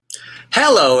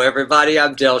Hello, everybody.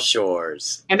 I'm Del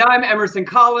Shores. And I'm Emerson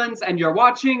Collins, and you're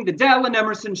watching The Del and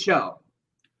Emerson Show.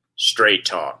 Straight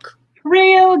talk.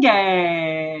 Real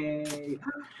gay.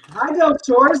 Hi, Del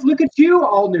Shores. Look at you.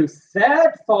 All new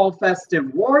set, fall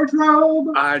festive wardrobe.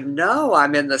 I know.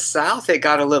 I'm in the South. It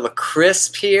got a little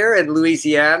crisp here in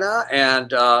Louisiana,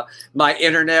 and my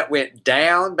internet went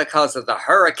down because of the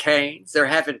hurricanes. They're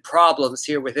having problems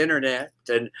here with internet.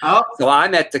 And so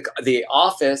I'm at the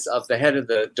office of the head of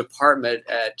the department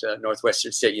at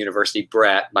Northwestern State University,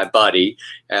 Brett, my buddy,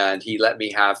 and he let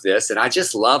me have this. And I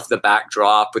just love the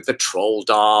backdrop with the troll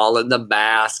doll and the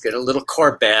mask and a little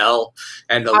Corbel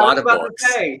and a lot of books.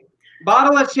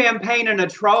 Bottle of champagne and a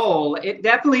troll. It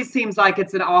definitely seems like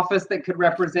it's an office that could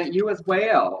represent you as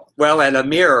well. Well, and a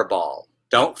mirror ball.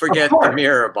 Don't forget the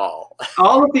mirror ball.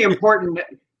 All of the important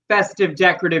festive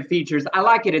decorative features. I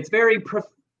like it. It's very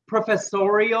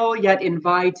professorial yet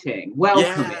inviting.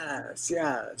 Welcoming.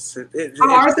 Yes.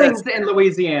 How are things in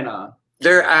Louisiana?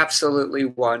 They're absolutely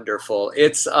wonderful.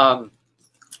 It's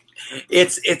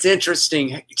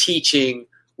interesting teaching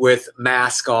with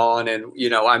mask on, and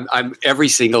I'm every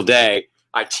single day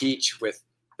I teach with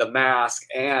the mask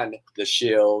and the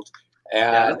shield,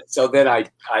 and so then I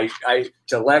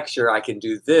to lecture I can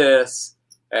do this,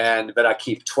 but I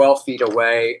keep 12 feet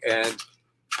away, and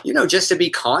just to be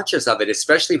conscious of it,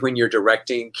 especially when you're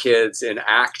directing kids in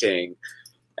acting.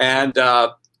 And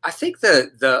I think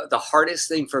the hardest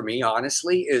thing for me,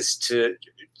 honestly, is to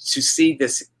see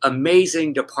this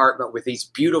amazing department with these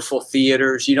beautiful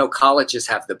theaters. Colleges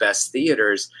have the best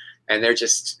theaters, and they're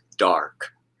just dark.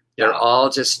 They're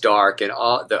all just dark, and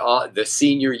the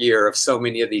senior year of so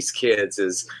many of these kids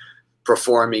is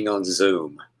performing on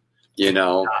Zoom,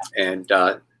 and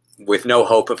with no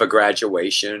hope of a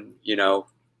graduation,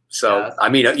 So, I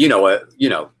mean,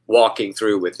 walking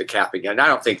through with the capping, and I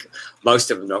don't think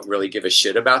most of them don't really give a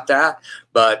shit about that,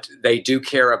 but they do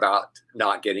care about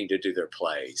not getting to do their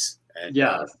plays. And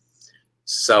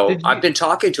so I've been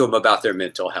talking to them about their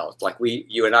mental health, like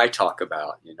you and I talk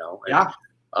about, and,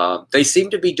 they seem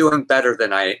to be doing better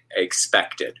than I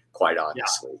expected, quite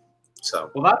honestly.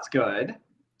 So, well, that's good.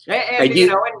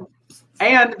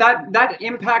 And that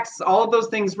impacts all of those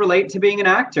things relate to being an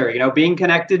actor, being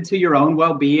connected to your own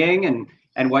well-being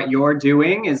and what you're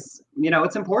doing is,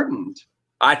 it's important.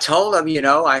 I told them,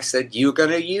 I said, you're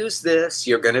going to use this.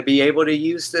 You're going to be able to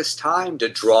use this time to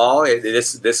draw.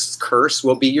 This curse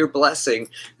will be your blessing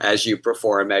as you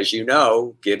perform. As you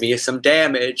know, give me some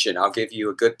damage and I'll give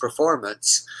you a good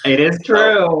performance. It is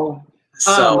true.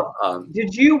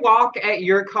 Did you walk at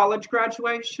your college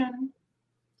graduation?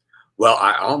 Well,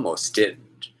 I almost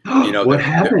didn't. What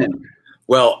happened?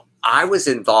 Well, I was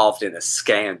involved in a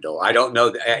scandal. I don't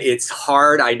know. It's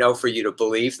hard, I know, for you to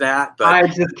believe that, but I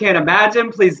just can't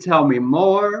imagine. Please tell me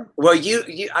more. Well,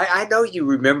 I know you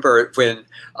remember when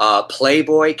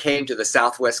Playboy came to the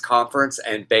Southwest Conference,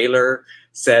 and Baylor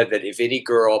said that if any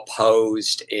girl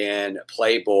posed in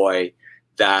Playboy,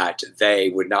 that they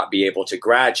would not be able to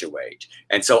graduate.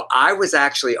 And so I was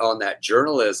actually on that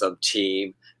journalism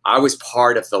team. I was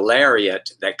part of the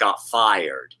Lariat that got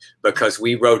fired because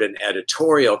we wrote an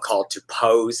editorial called "To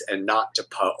Pose and Not to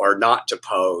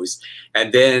Pose,"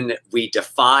 and then we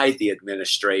defied the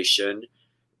administration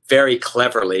very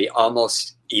cleverly,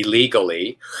 almost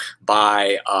illegally,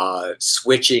 by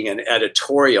switching an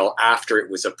editorial after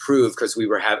it was approved because we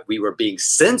were being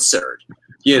censored.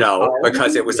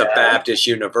 Because it was a Baptist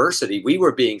university, we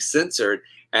were being censored.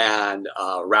 And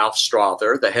Ralph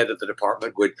Strother, the head of the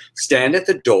department, would stand at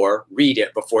the door, read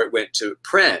it before it went to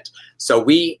print. So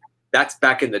that's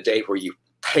back in the day where you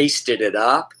pasted it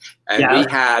up, and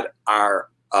we had our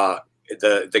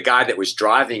the guy that was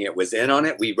driving it was in on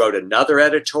it. We wrote another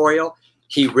editorial.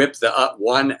 He ripped the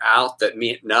one out that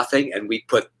meant nothing, and we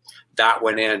put that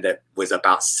one in that was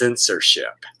about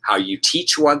censorship, how you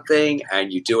teach one thing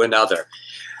and you do another.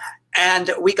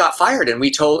 And we got fired, and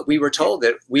we were told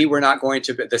that we were not going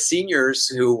to. The seniors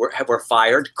who were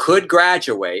fired could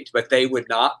graduate, but they would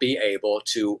not be able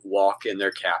to walk in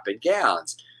their cap and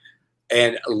gowns.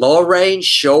 And Lorraine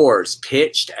Shores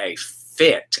pitched a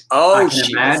fit.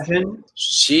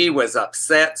 She was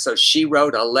upset, so she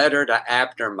wrote a letter to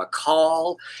Abner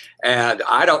McCall, and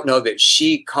I don't know that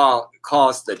she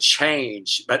caused the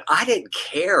change, but I didn't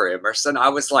care, Emerson. I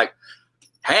was like,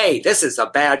 hey, this is a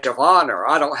badge of honor.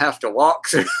 I don't have to walk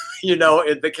through, in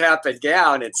the cap and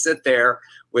gown and sit there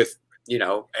with,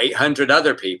 800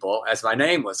 other people as my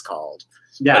name was called.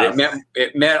 Yeah, but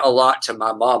it meant a lot to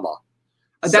my mama.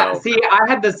 I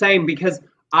had the same because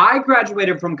I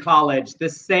graduated from college the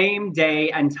same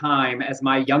day and time as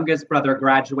my youngest brother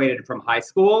graduated from high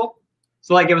school.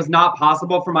 So like it was not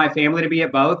possible for my family to be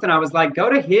at both. And I was like, go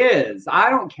to his. I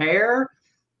don't care.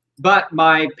 But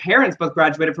my parents both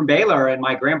graduated from Baylor and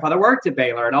my grandfather worked at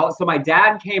Baylor. And also my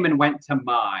dad came and went to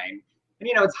mine. And,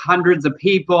 you know, it's hundreds of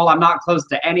people. I'm not close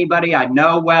to anybody I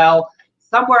know well.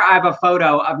 Somewhere I have a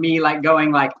photo of me like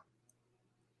going like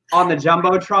on the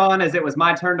Jumbotron as it was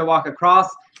my turn to walk across.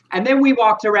 And then we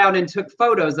walked around and took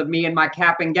photos of me in my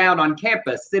cap and gown on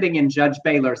campus, sitting in Judge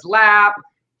Baylor's lap,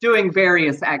 doing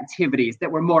various activities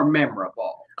that were more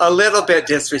memorable. A little bit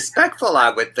disrespectful, I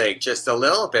would think, just a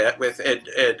little bit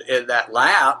in that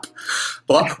lap.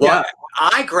 Well, Yeah.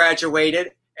 I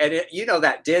graduated, and you know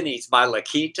that Denny's by La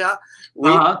Quinta.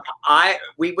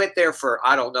 We went there for,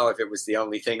 I don't know if it was the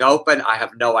only thing open. I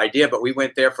have no idea, but we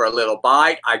went there for a little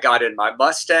bite. I got in my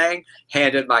Mustang,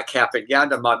 handed my cap and gown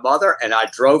to my mother, and I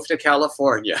drove to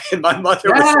California. And my mother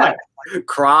was like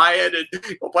crying,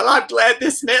 and well, I'm glad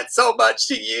this meant so much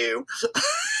to you.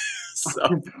 So.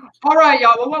 All right,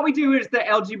 y'all. Well, what we do is the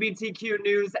LGBTQ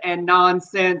news and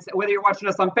nonsense. Whether you're watching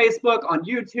us on Facebook, on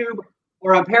YouTube,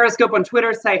 or on Periscope, on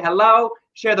Twitter, say hello.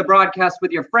 Share the broadcast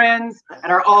with your friends.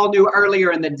 And our all new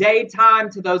earlier in the daytime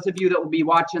to those of you that will be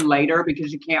watching later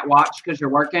because you can't watch because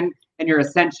you're working and you're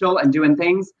essential and doing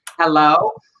things.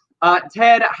 Hello.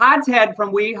 Ted. Hi, Ted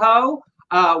from WeHo.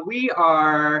 We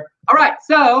are. All right.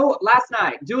 So last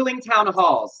night, dueling town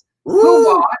halls.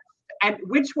 Who watched? And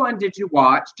which one did you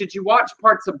watch? Did you watch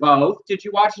parts of both? Did you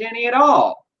watch any at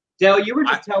all? Dale, you were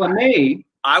just telling me.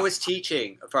 I was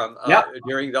teaching from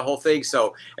during the whole thing.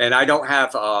 So, and I don't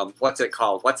have, what's it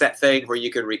called? What's that thing where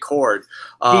you can record?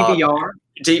 DVR?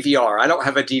 DVR. I don't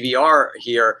have a DVR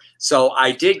here. So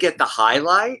I did get the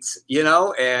highlights, you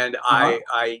know, and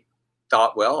I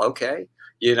thought, well, okay.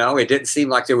 You know, it didn't seem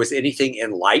like there was anything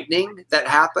enlightening that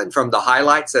happened from the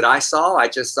highlights that I saw. I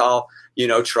just saw, you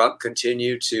know, Trump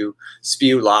continue to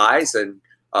spew lies. And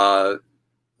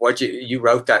what you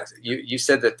wrote that you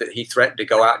said that he threatened to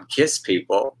go out and kiss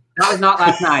people. That was not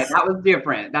last night. That was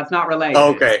different. That's not related.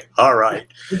 Okay. All right.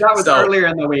 That was earlier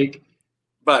in the week.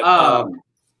 But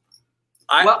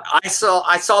I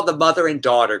saw the mother and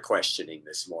daughter questioning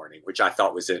this morning, which I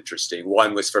thought was interesting.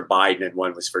 One was for Biden and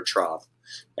one was for Trump.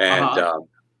 And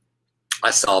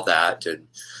I saw that, and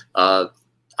I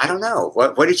don't know.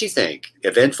 What did you think?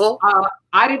 Eventful?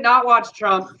 I did not watch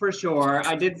Trump for sure.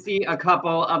 I did see a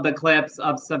couple of the clips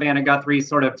of Savannah Guthrie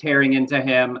sort of tearing into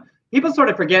him. People sort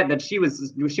of forget that she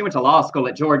went to law school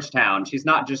at Georgetown. She's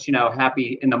not just, you know,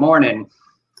 happy in the morning.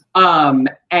 And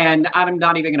I'm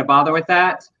not even going to bother with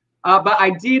that. But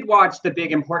I did watch the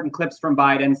big important clips from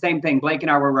Biden. Same thing. Blake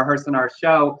and I were rehearsing our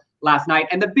show last night.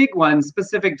 And the big one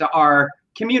specific to our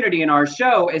community in our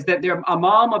show is that a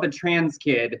mom of a trans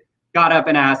kid got up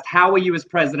and asked, how will you as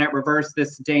president reverse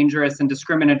this dangerous and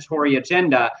discriminatory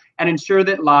agenda and ensure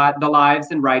that the lives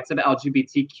and rights of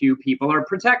LGBTQ people are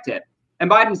protected? And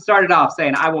Biden started off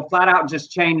saying, I will flat out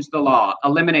just change the law,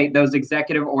 eliminate those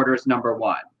executive orders, number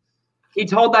one. He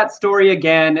told that story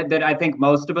again that I think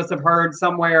most of us have heard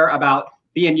somewhere about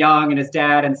being young and his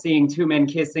dad and seeing two men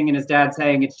kissing and his dad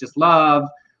saying it's just love.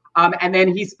 And then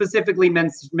he specifically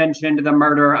mentioned the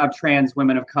murder of trans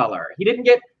women of color. He didn't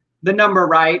get the number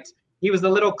right. He was a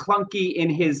little clunky in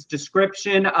his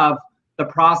description of the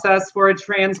process for a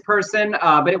trans person,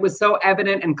 but it was so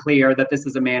evident and clear that this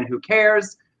is a man who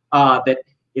cares, that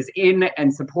is in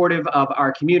and supportive of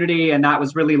our community. And that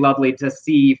was really lovely to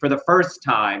see for the first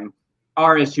time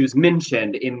our issues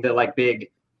mentioned in the like big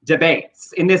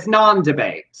debates, in this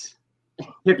non-debate,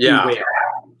 if you will.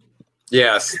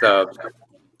 Yes.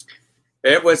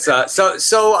 It was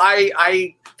so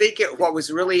I think what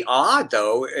was really odd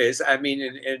though is, I mean,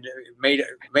 and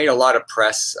made a lot of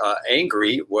press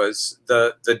angry was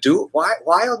the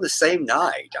why on the same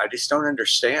night? I just don't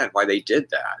understand why they did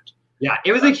that. Yeah,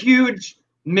 it was a huge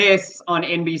miss on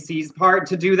NBC's part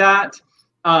to do that.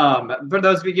 For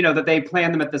those of you, that they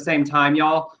planned them at the same time,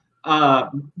 y'all.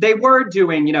 They were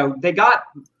doing,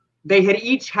 they had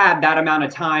each had that amount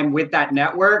of time with that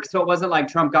network. So it wasn't like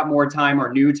Trump got more time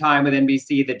or new time with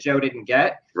NBC that Joe didn't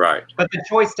get. Right. But the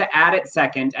choice to add it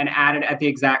second and add it at the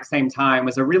exact same time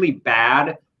was a really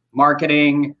bad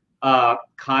marketing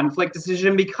conflict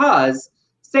decision, because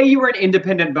say you were an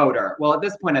independent voter. Well, at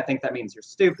this point, I think that means you're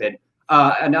stupid.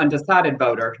 An undecided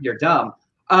voter, you're dumb.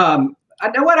 I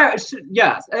know what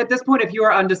yes, at this point, if you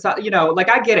are undecided,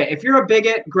 I get it. If you're a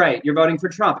bigot, great, you're voting for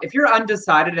Trump. If you're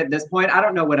undecided at this point, I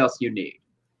don't know what else you need.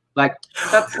 That's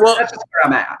just where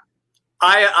I'm at.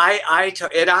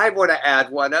 And I want to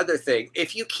add one other thing.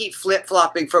 If you keep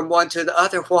flip-flopping from one to the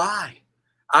other, why?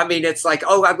 I mean, it's like,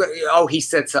 he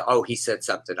said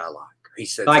something I like. He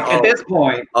said, Like at this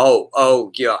point.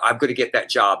 Oh, yeah, I'm going to get that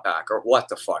job back or what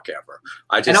the fuck ever.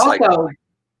 And also,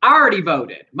 I already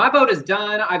voted. My vote is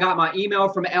done. I got my email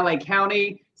from LA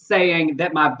County saying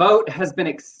that my vote has been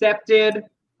accepted.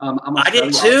 I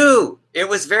did too. It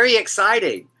was very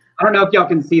exciting. I don't know if y'all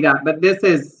can see that, but this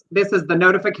is the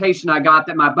notification I got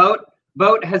that my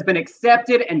vote has been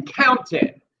accepted and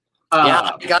counted.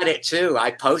 Yeah, I got it too.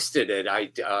 I posted it.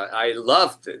 I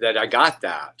loved that I got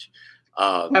that.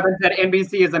 Kevin said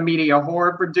NBC is a media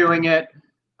whore for doing it.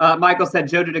 Michael said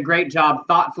Joe did a great job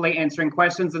thoughtfully answering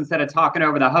questions instead of talking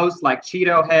over the host like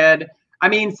Cheeto Head. I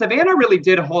mean, Savannah really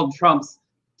did hold Trump's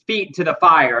feet to the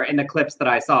fire in the clips that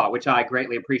I saw, which I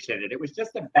greatly appreciated. It was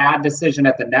just a bad decision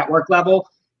at the network level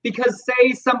because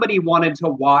say somebody wanted to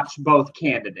watch both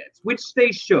candidates, which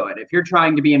they should if you're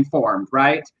trying to be informed,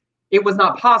 right? It was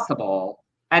not possible.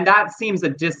 And that seems a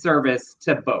disservice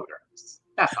to voters.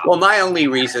 That's all. Well, my only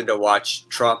reason to watch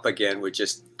Trump again was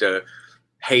just to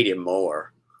hate him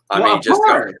more. I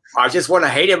just want to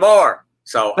hate him more.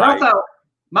 So, but also,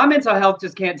 my mental health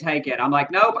just can't take it. I'm like,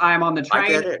 nope, I'm on the train. I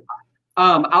get it.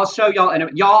 I'll show y'all,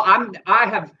 and y'all, I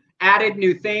have added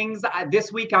new things.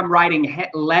 This week, I'm writing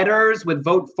letters with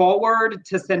vote forward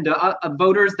to send to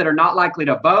voters that are not likely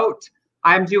to vote.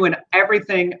 I'm doing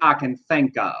everything I can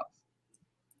think of.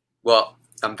 Well,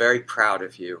 I'm very proud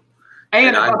of you.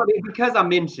 And because I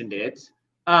mentioned it,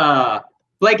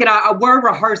 Blake and I were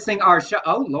rehearsing our show.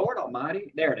 Oh, Lord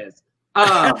Almighty. There it is.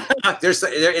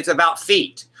 It's about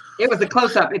feet. It was a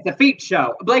close-up. It's a feet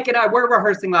show. Blake and I were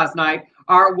rehearsing last night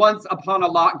our Once Upon a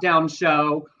Lockdown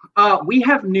show. We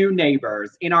have new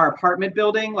neighbors in our apartment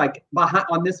building, like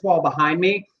on this wall behind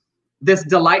me. This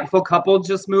delightful couple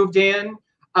just moved in.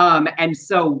 And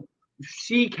so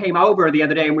she came over the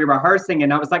other day and we were rehearsing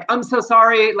and I was like, I'm so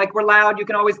sorry. Like, we're loud. You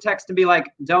can always text and be like,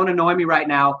 don't annoy me right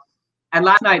now. And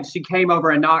last night she came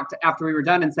over and knocked after we were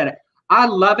done and said, I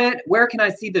love it. Where can I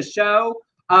see the show?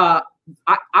 I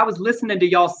was listening to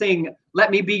y'all sing Let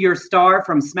Me Be Your Star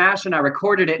from Smash and I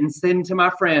recorded it and sent to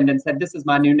my friend and said, this is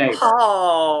my new neighbor.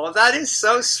 Oh, that is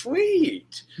so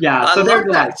sweet. Yeah. So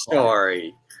there's that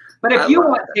story. But if you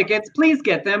want tickets, please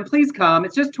get them. Please come.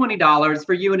 It's just $20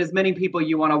 for you and as many people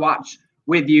you want to watch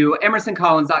with you.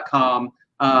 EmersonCollins.com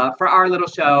for our little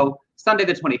show, Sunday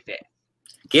the 25th.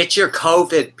 Get your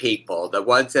COVID people, the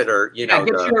ones that are, get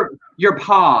your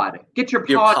pod. Get your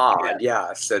pod.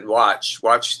 Yes, and watch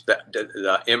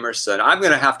the Emerson. I'm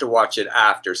going to have to watch it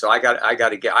after, so I got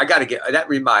to get. That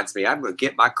reminds me, I'm going to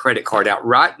get my credit card out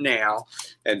right now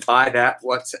and buy that.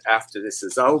 What's after this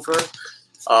is over.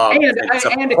 And if you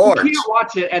can't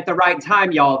watch it at the right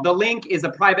time, y'all, the link is a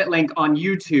private link on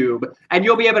YouTube, and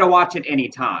you'll be able to watch it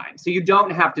anytime. So you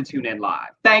don't have to tune in live.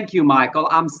 Thank you, Michael.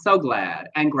 I'm so glad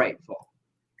and grateful.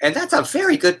 And that's a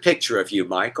very good picture of you,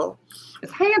 Michael.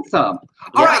 It's handsome.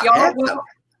 All right, y'all. Well,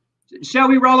 shall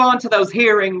we roll on to those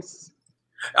hearings?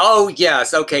 Oh,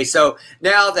 yes. Okay. So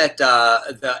now that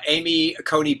the Amy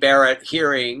Coney Barrett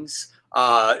hearings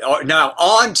are now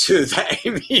on to the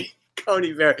Amy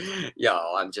Coney Barrett.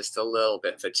 Yo, I'm just a little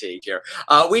bit fatigued here.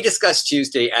 We discussed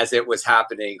Tuesday as it was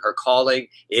happening, her calling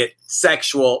it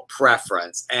sexual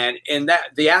preference. And in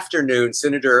the afternoon,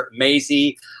 Senator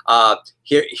Mazie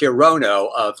Hirono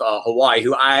of Hawaii,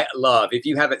 who I love. If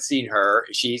you haven't seen her,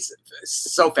 she's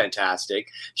so fantastic.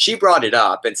 She brought it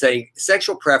up and saying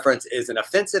sexual preference is an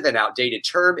offensive and outdated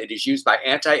term. It is used by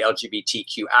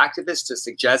anti-LGBTQ activists to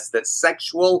suggest that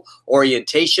sexual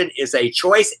orientation is a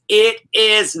choice. It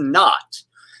is not.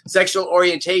 Sexual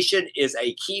orientation is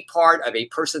a key part of a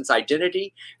person's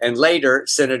identity. And later,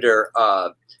 Senator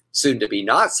soon-to-be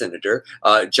not Senator,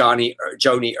 Joni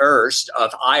Ernst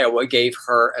of Iowa gave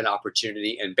her an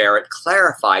opportunity, and Barrett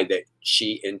clarified that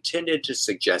she intended to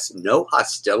suggest no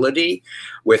hostility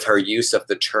with her use of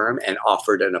the term and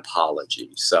offered an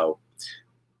apology. So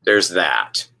there's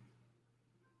that.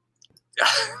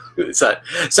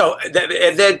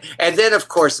 And then of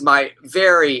course my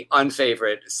very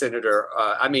unfavorite senator.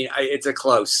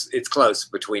 It's close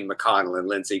between McConnell and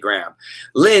Lindsey Graham.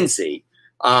 Lindsey.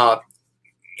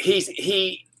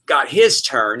 He got his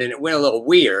turn and it went a little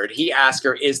weird. He asked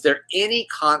her, is there any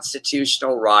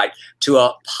constitutional right to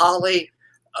a polygamous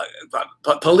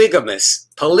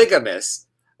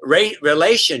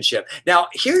relationship? Now,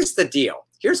 here's the deal.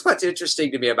 Here's what's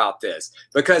interesting to me about this,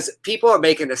 because people are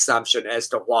making an assumption as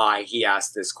to why he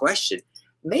asked this question.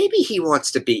 Maybe he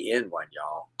wants to be in one,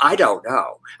 y'all. I don't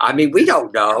know. I mean, we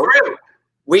don't know.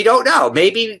 We don't know.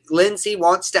 Maybe Lindsey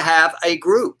wants to have a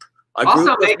group of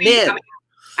men.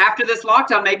 After this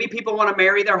lockdown, maybe people want to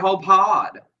marry their whole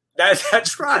pod.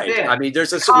 That's right. I mean,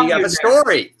 we have a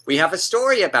story. We have a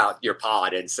story about your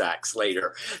pod and sex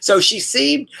later. So she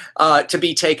seemed to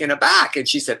be taken aback, and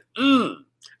she said,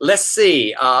 let's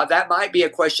see. That might be a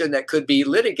question that could be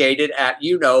litigated at,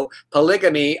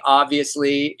 polygamy,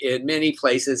 obviously, in many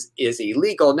places is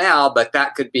illegal now, but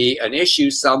that could be an issue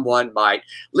someone might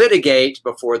litigate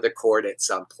before the court at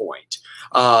some point.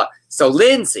 So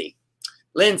Lindsay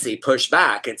pushed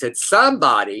back and said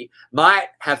somebody might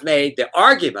have made the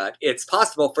argument it's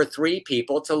possible for three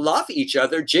people to love each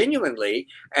other genuinely,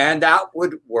 and that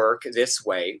would work this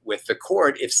way with the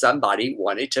court if somebody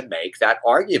wanted to make that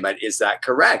argument. Is that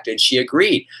correct? And she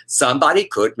agreed. Somebody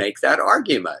could make that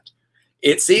argument.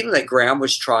 It seemed that Graham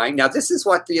was trying. Now, this is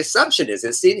what the assumption is.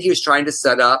 It seemed he was trying to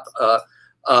set up the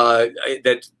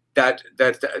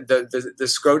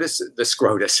scrotus.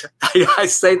 I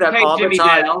say that all the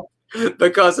time.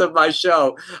 Because of my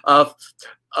show, that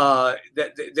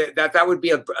would be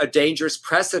a dangerous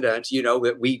precedent,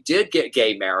 that we did get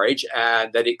gay marriage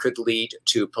and that it could lead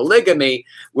to polygamy,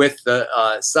 with the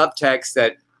subtext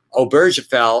that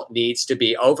Obergefell needs to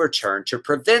be overturned to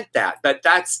prevent that. But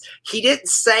he didn't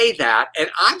say that,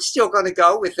 and I'm still going to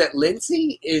go with that.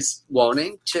 Lindsay is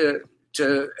wanting to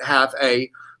have a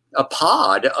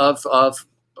pod of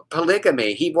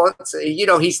polygamy. He wants,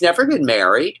 he's never been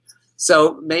married.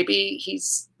 So maybe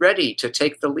he's ready to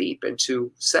take the leap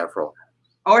into several.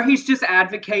 Or he's just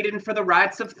advocating for the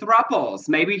rights of thruples.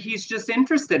 Maybe he's just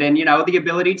interested in, the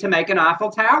ability to make an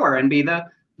Eiffel Tower and be the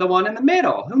one in the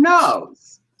middle. Who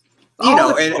knows?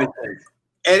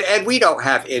 And we don't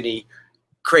have any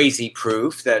crazy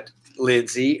proof that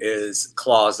Lindsay is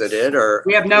closeted or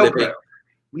we have no proof.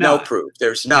 No proof.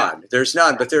 There's none. There's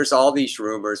none, but there's all these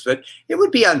rumors. But it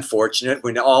would be unfortunate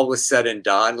when all was said and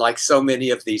done, like so many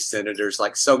of these senators,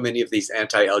 like so many of these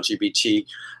anti-LGBT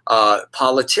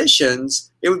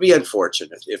politicians, it would be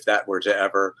unfortunate if that were to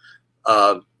ever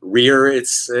rear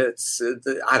its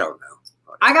I don't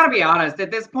know. I got to be honest,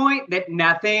 at this point, that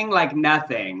nothing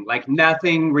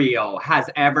real has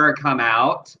ever come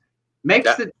out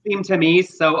makes it seem to me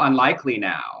so unlikely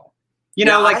now. In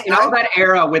all that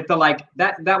era with the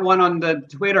that one on the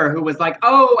Twitter who was like,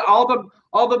 oh, all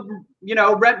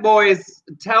the Red boys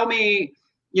tell me,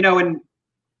 and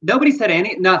nobody said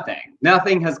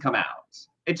nothing has come out.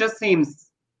 It just seems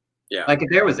like if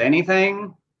there was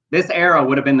anything, this era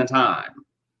would have been the time.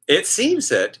 It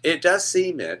seems it. It does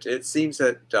seem it. It seems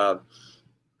that I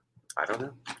don't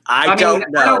know. I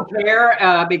don't know. I don't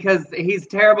care because he's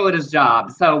terrible at his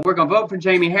job. So we're gonna vote for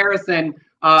Jamie Harrison,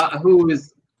 who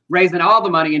is raising all the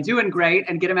money and doing great,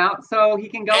 and get him out so he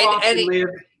can go off and live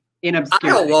in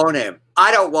obscurity. I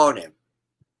don't want him.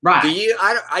 Right. Do you?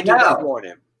 I do not want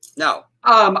him. No.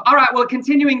 All right. Well,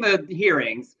 continuing the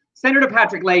hearings, Senator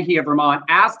Patrick Leahy of Vermont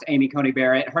asked Amy Coney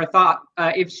Barrett her thought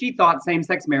if she thought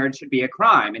same-sex marriage should be a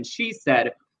crime. And she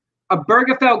said,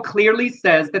 Obergefell clearly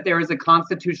says that there is a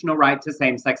constitutional right to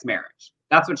same-sex marriage.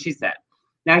 That's what she said.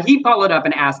 Now, he followed up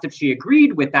and asked if she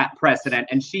agreed with that precedent.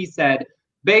 And she said,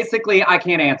 basically, I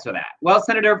can't answer that. Well,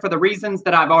 Senator, for the reasons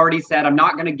that I've already said, I'm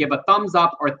not going to give a thumbs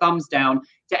up or thumbs down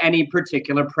to any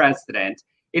particular precedent.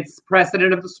 It's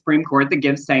precedent of the Supreme Court that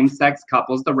gives same-sex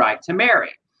couples the right to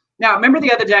marry. Now, remember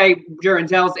the other day during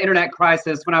Dell's internet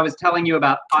crisis when I was telling you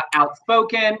about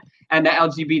Outspoken and the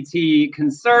LGBT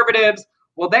conservatives?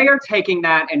 Well, they are taking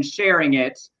that and sharing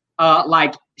it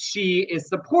like she is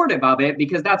supportive of it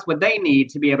because that's what they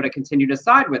need to be able to continue to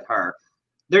side with her.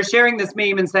 They're sharing this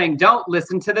meme and saying, don't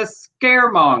listen to the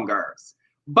scaremongers.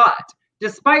 But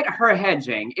despite her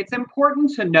hedging, it's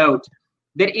important to note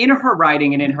that in her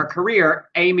writing and in her career,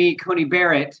 Amy Coney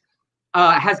Barrett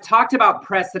has talked about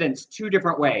precedents two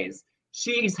different ways.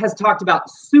 She has talked about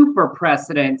super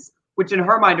precedents, which in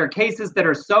her mind are cases that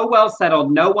are so well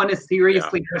settled, no one is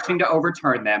seriously pushing to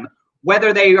overturn them,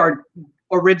 whether they are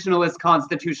originalist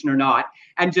constitution or not,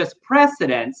 and just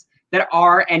precedents that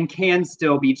are and can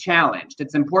still be challenged.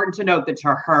 It's important to note that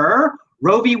to her,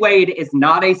 Roe v. Wade is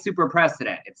not a super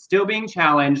precedent. It's still being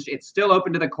challenged. It's still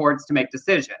open to the courts to make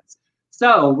decisions.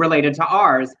 So, related to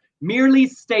ours, merely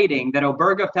stating that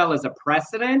Obergefell is a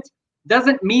precedent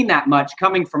doesn't mean that much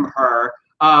coming from her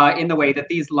in the way that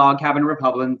these log cabin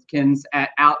Republicans at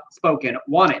Outspoken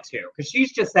want it to. Because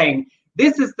she's just saying,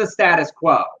 this is the status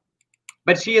quo.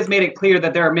 But she has made it clear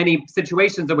that there are many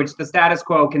situations in which the status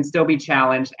quo can still be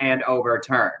challenged and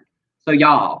overturned. So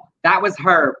y'all, that was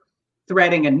her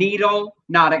threading a needle,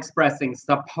 not expressing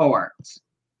support.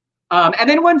 And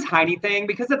then one tiny thing,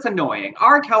 because it's annoying.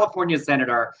 Our California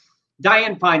Senator,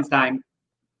 Dianne Feinstein,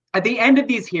 at the end of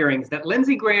these hearings that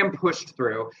Lindsey Graham pushed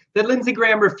through, that Lindsey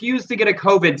Graham refused to get a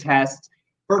COVID test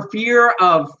for fear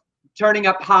of turning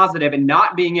up positive and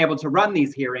not being able to run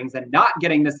these hearings and not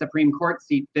getting the Supreme Court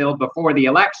seat filled before the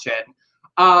election.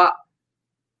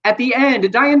 At the end,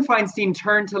 Dianne Feinstein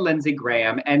turned to Lindsey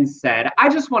Graham and said, I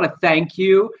just want to thank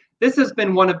you. This has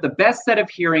been one of the best set of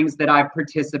hearings that I've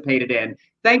participated in.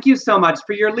 Thank you so much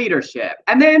for your leadership.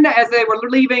 And then as they were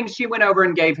leaving, she went over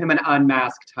and gave him an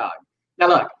unmasked hug. Now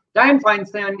look, Dianne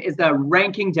Feinstein is the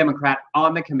ranking Democrat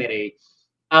on the committee.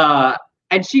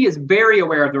 And she is very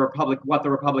aware of what the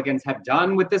Republicans have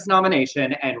done with this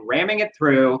nomination and ramming it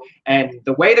through and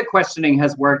the way the questioning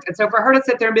has worked. And so for her to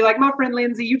sit there and be like, my friend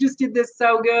Lindsey, you just did this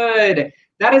so good.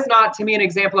 That is not, to me, an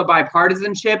example of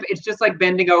bipartisanship. It's just like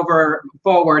bending over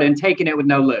forward and taking it with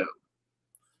no lube.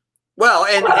 Well,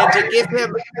 and to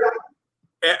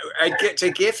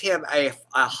give him a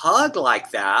hug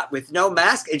like that with no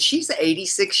mask, and she's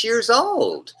 86 years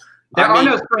old. There are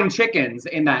no spring chickens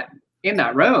in that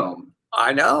room.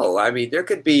 I know. I mean, there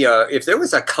could be if there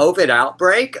was a COVID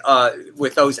outbreak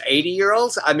with those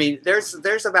 80-year-olds. I mean,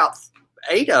 there's about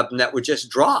 8 of them that would just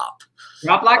drop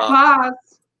like flies.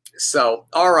 So,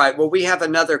 all right. Well, we have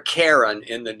another Karen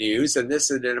in the news, and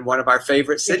this is in one of our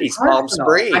favorite cities, Palm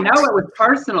Springs. I know it was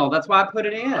personal. That's why I put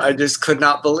it in. I just could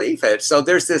not believe it. So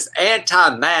there's this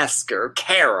anti-masker,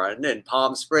 Karen, in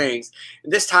Palm Springs.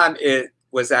 And this time it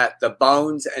was at the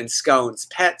Bones and Scones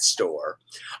pet store.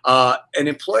 An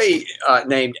employee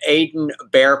named Aiden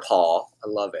Bearpaw, I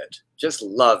love it. Just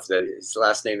love that his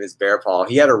last name is Bearpaw.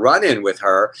 He had a run-in with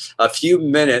her a few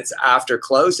minutes after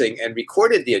closing and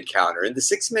recorded the encounter. In the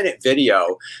 6-minute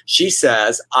video, she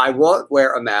says, I won't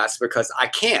wear a mask because I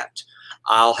can't.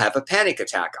 I'll have a panic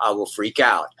attack. I will freak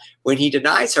out. When he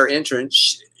denies her entry,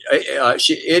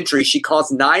 she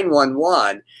calls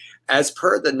 911. As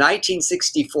per the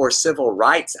 1964 Civil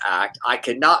Rights Act, I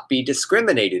cannot be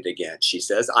discriminated against, she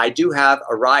says. I do have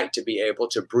a right to be able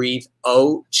to breathe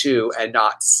O2 and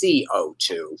not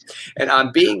CO2. And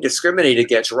I'm being discriminated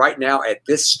against right now at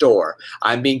this store.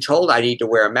 I'm being told I need to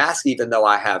wear a mask even though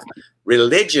I have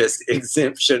religious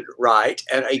exemption right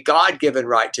and a God-given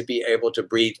right to be able to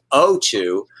breathe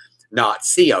O2, not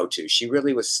CO2. She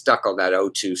really was stuck on that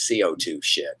O2, CO2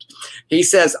 shit. He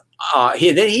says,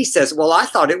 he says, well, I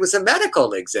thought it was a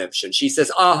medical exemption. She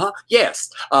says, yes,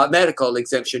 medical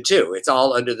exemption too. It's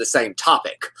all under the same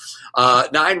topic.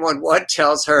 911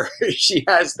 tells her she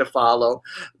has to follow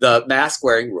the mask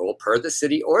wearing rule per the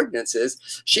city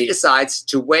ordinances. She decides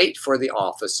to wait for the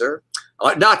officer,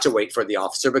 not to wait for the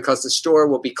officer because the store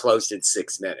will be closed in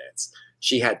 6 minutes.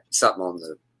 She had something on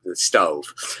the stove.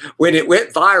 When it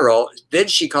went viral, then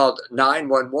she called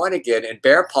 911 again, and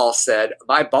Bearpaw said,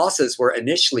 my bosses were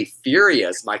initially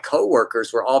furious. My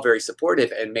coworkers were all very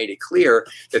supportive and made it clear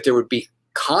that there would be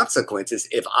consequences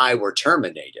if I were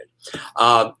terminated.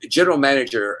 General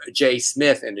Manager Jay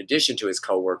Smith, in addition to his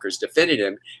coworkers, defended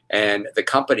him, and the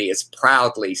company is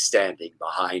proudly standing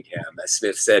behind him. As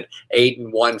Smith said,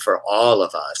 Aiden won for all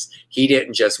of us. He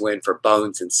didn't just win for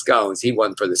Bones and Scones. He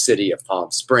won for the city of Palm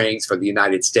Springs, for the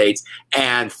United States,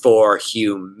 and for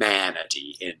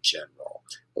humanity in general.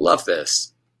 Love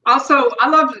this. Also, I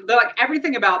love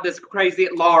everything about this crazy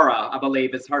Laura, I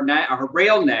believe is her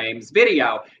real name's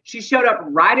video. She showed up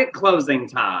right at closing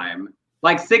time,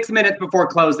 like 6 minutes before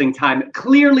closing time,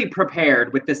 clearly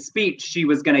prepared with the speech she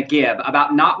was going to give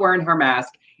about not wearing her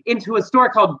mask into a store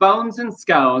called Bones and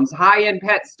Scones, high-end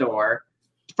pet store,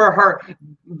 for her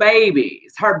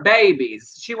babies. Her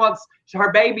babies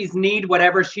need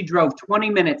whatever she drove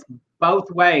 20 minutes both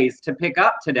ways to pick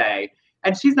up today.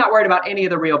 And she's not worried about any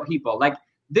of the real people. Like,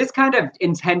 this kind of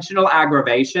intentional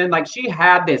aggravation, like she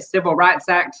had this Civil Rights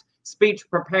Act speech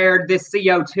prepared, this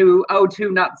CO2,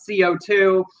 O2, not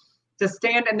CO2, to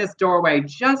stand in this doorway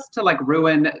just to like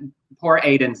ruin poor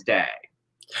Aiden's day.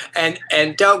 And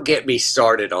don't get me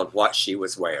started on what she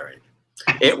was wearing.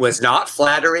 It was not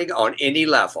flattering on any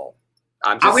level.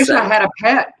 I wish I had a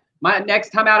pet. My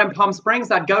next time out in Palm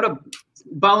Springs, I'd go to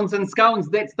Bones and Scones.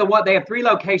 That's the one. They have 3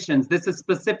 locations. This is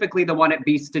specifically the one at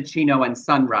Vistachino and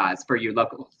Sunrise for you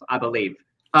locals, I believe.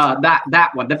 That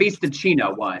one, the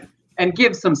Vistachino one. And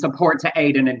give some support to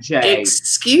Aiden and Jay.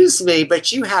 Excuse me,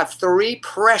 but you have 3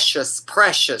 precious,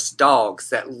 precious dogs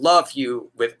that love you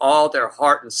with all their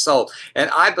heart and soul. And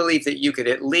I believe that you could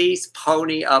at least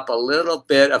pony up a little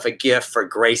bit of a gift for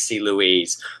Gracie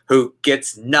Louise, who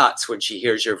gets nuts when she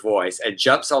hears your voice and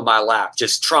jumps on my lap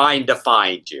just trying to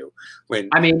find you.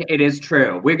 I mean, it is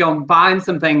true. We're going to find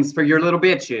some things for your little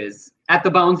bitches at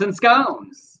the Bones and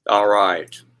Scones. All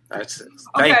right. That's it.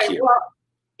 Thank you. Well,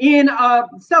 in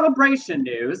celebration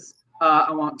news,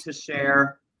 I want to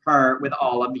share her with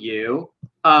all of you.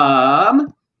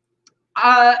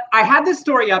 I had this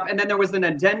story up, and then there was an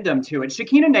addendum to it.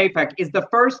 Shakina Nayfack is the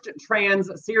first trans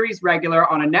series regular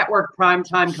on a network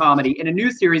primetime comedy in a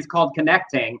new series called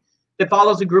Connecting that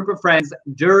follows a group of friends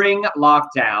during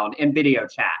lockdown in video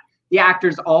chat. The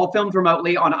actors all filmed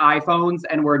remotely on iPhones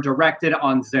and were directed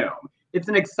on Zoom. It's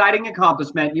an exciting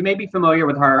accomplishment. You may be familiar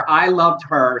with her. I loved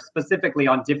her specifically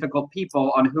on Difficult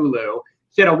People on Hulu.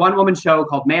 She had a one-woman show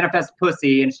called Manifest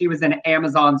Pussy, and she was in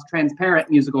Amazon's Transparent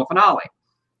musical finale.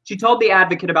 She told The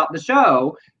Advocate about the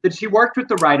show that she worked with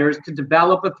the writers to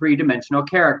develop a three-dimensional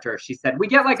character. She said, we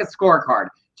get like a scorecard.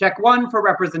 Check 1 for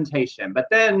representation, but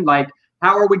then like,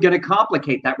 how are we going to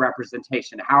complicate that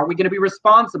representation? How are we going to be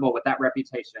responsible with that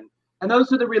reputation? And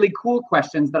those are the really cool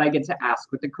questions that I get to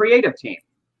ask with the creative team.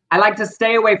 I like to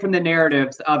stay away from the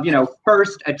narratives of,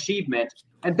 first achievement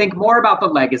and think more about the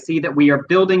legacy that we are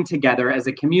building together as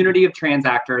a community of trans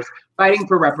actors fighting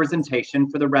for representation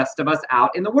for the rest of us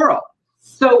out in the world.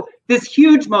 So this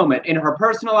huge moment in her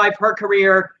personal life, her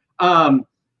career,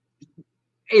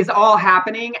 is all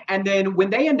happening. And then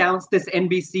when they announced this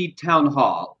NBC Town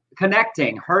Hall,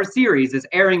 Connecting, her series is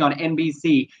airing on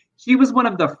NBC, she was one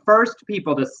of the first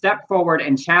people to step forward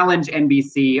and challenge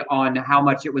NBC on how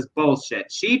much it was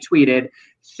bullshit. She tweeted,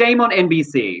 shame on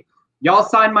NBC. Y'all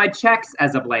signed my checks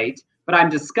as of late, but I'm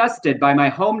disgusted by my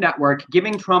home network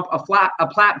giving Trump a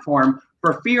platform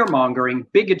for fear-mongering,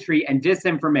 bigotry, and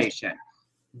disinformation.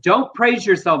 Don't praise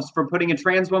yourselves for putting a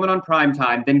trans woman on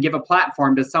primetime, then give a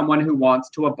platform to someone who wants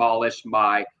to abolish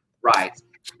my rights.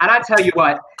 And I tell you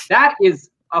what, that is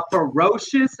a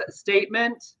ferocious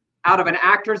statement out of an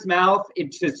actor's mouth.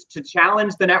 It's just to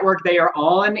challenge the network they are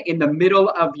on in the middle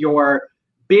of your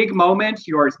big moment,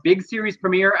 your big series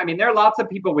premiere. I mean, there are lots of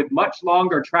people with much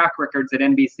longer track records at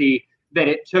NBC that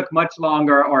it took much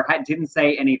longer or didn't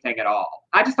say anything at all.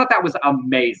 I just thought that was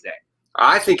amazing.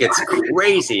 I think it's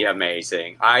crazy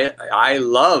amazing. I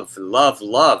love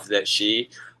that she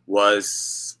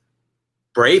was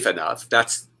brave enough.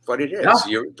 That's what it is. Yeah.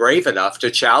 You're brave enough to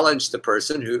challenge the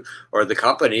person who, or the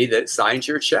company that signs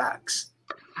your checks.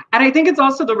 And I think it's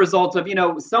also the result of,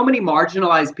 so many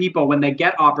marginalized people, when they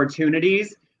get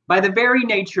opportunities, by the very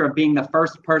nature of being the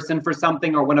first person for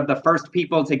something or one of the first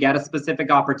people to get a specific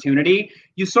opportunity,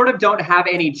 you sort of don't have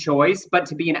any choice but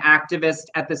to be an activist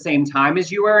at the same time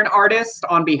as you are an artist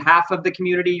on behalf of the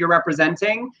community you're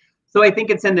representing. So I think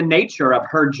it's in the nature of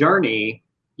her journey,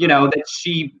 that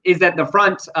she is at the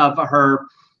front of her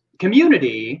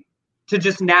community to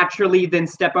just naturally then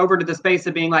step over to the space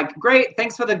of being like, great,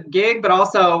 thanks for the gig, but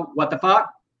also, what the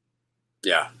fuck?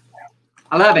 Yeah.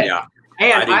 I love it. Yeah.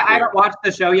 And I haven't watched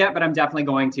the show yet, but I'm definitely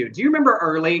going to. Do you remember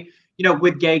early,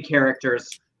 with gay characters,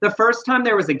 the first time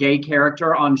there was a gay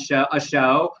character on a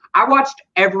show, I watched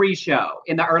every show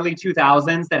in the early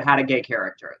 2000s that had a gay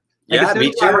character. As soon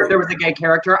as I heard there was a gay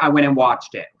character, I went and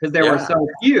watched it because there were so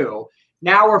few.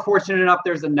 Now we're fortunate enough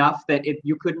there's enough that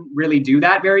you couldn't really do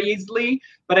that very easily.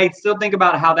 But I still think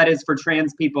about how that is for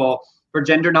trans people, for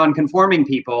gender non-conforming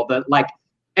people, that like,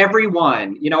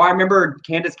 everyone, I remember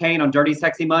Candace Cain on Dirty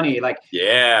Sexy Money, like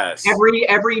yes,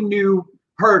 every new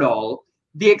hurdle,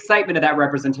 the excitement of that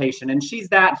representation. And she's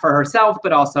that for herself,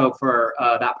 but also for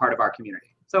that part of our community.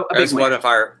 So that's one of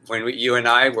you and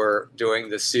I were doing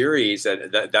the series, and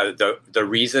the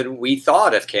reason we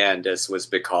thought of Candace was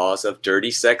because of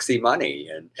Dirty Sexy Money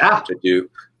and to do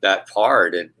that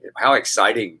part. And how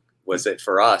exciting was it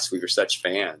for us? We were such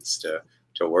fans to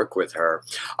work with her.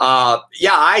 I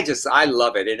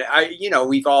love it. And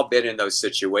we've all been in those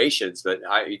situations, but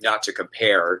not to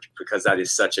compare because that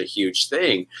is such a huge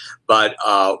thing, but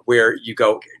where you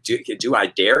go, do I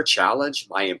dare challenge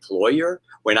my employer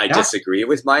when I disagree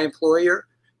with my employer?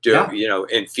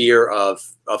 In fear of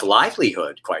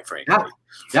livelihood, quite frankly.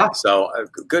 Yeah. So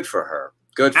good for her.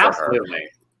 Good for her.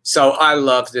 So I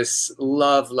love this,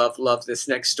 love this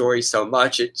next story so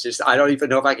much. It just, I don't even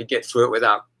know if I could get through it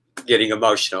without getting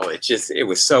emotional. It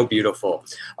was so beautiful.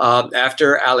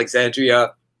 After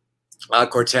Alexandria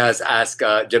Cortez asked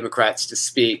Democrats to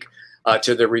speak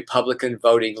to the Republican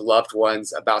voting loved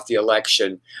ones about the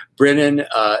election, Brennan,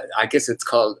 I guess it's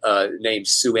called named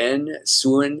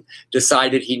Suen,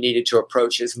 decided he needed to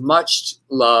approach his much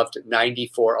loved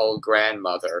 94-year-old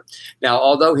grandmother. Now,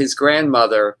 although his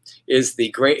grandmother is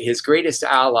his greatest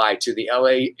ally to the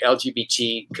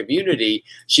LGBT community,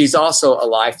 she's also a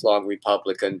lifelong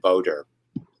Republican voter.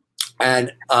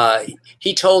 And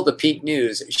he told the Peak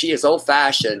News she is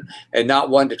old-fashioned and not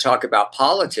one to talk about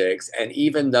politics. And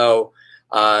even though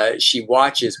she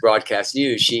watches broadcast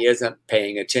news, she isn't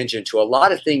paying attention to a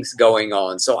lot of things going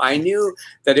on. So I knew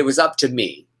that it was up to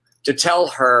me to tell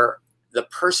her the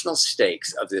personal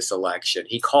stakes of this election.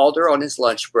 He called her on his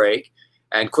lunch break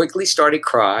and quickly started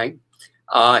crying.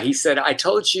 He said, I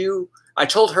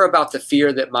told her about the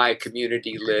fear that my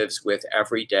community lives with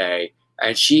every day.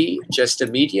 And she just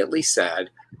immediately said,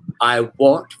 I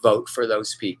won't vote for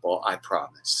those people, I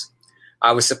promise.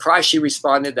 I was surprised she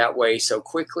responded that way so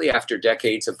quickly after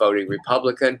decades of voting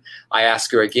Republican. I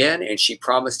asked her again, and she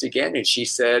promised again, and she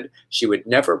said she would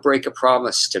never break a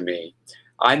promise to me.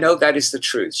 I know that is the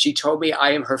truth. She told me I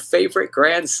am her favorite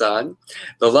grandson,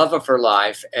 the love of her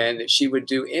life, and that she would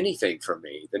do anything for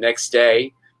me. The next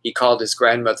day, he called his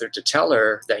grandmother to tell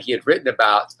her that he had written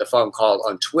about the phone call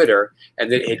on Twitter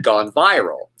and that it had gone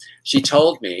viral. She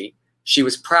told me she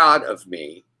was proud of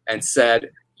me and said,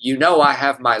 you know, I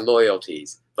have my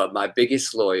loyalties, but my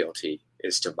biggest loyalty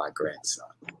is to my grandson.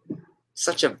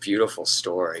 Such a beautiful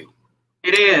story.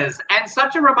 It is. And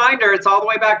such a reminder. It's all the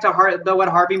way back to what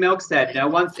Harvey Milk said.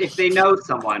 If they know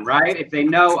someone, right? If they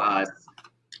know us,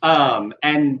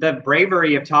 and the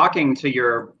bravery of talking to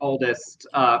your oldest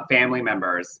family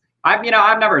members. I've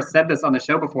never said this on the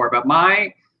show before, but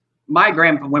when my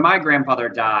grandfather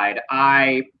died,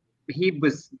 he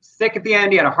was sick at the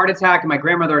end. He had a heart attack, and my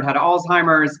grandmother had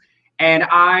Alzheimer's. And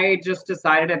I just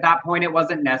decided at that point it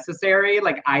wasn't necessary.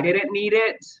 Like, I didn't need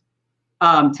it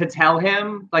to tell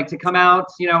him, like, to come out.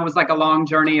 It was like a long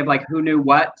journey of like who knew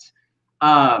what.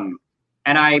 And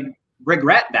I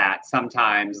regret that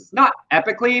sometimes, not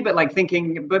epically, but like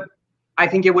thinking, but I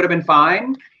think it would have been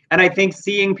fine. And I think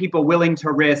seeing people willing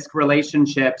to risk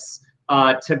relationships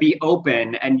to be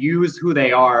open and use who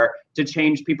they are to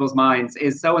change people's minds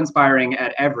is so inspiring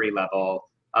at every level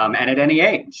and at any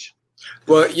age.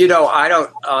 Well,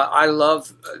 I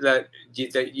love that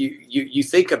you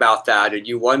think about that and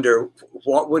you wonder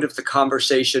what would have the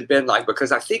conversation been like,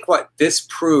 because I think what this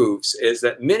proves is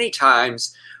that many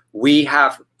times we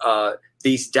have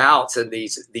these doubts and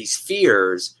these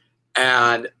fears,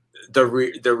 and the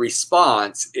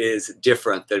response is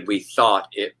different than we thought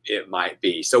it might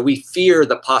be. So we fear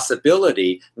the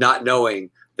possibility, not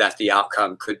knowing that the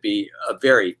outcome could be a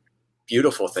very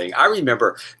beautiful thing. I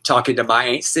remember talking to my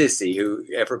Aunt Sissy, who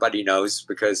everybody knows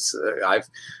because I've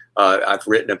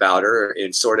written about her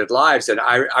in Sordid Lives, and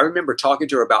I remember talking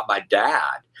to her about my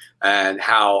dad and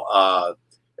how I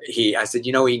said,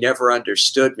 he never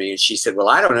understood me, and she said, well,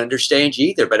 I don't understand you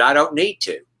either, but I don't need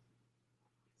to.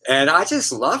 And I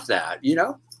just love that, I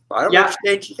don't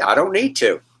understand you. I don't need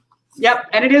to. Yep.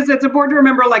 And it's important to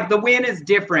remember, like, the win is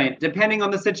different depending on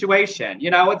the situation.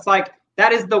 It's like,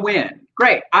 that is the win.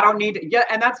 Great. I don't need it. Yeah.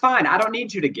 And that's fine. I don't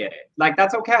need you to get it. Like,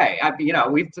 that's okay. I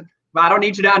don't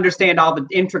need you to understand all the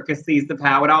intricacies of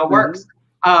how it all works.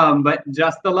 But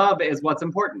just the love is what's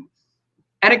important.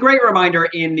 And a great reminder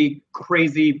in the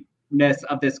craziness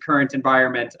of this current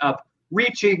environment of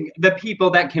reaching the people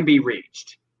that can be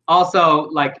reached. Also,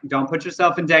 like, don't put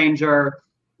yourself in danger.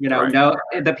 Right. Know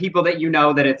the people that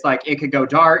that it's like it could go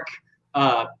dark.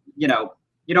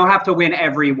 You don't have to win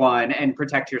everyone, and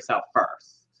protect yourself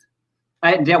first.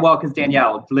 Because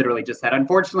Danielle literally just said,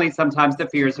 unfortunately, sometimes the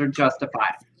fears are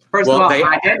justified. First of all,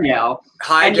 hi, Danielle.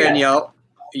 Hi, Danielle.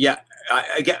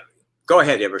 Go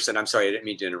ahead, Emerson. I'm sorry, I didn't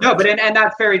mean to interrupt. No, but and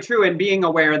that's very true. And being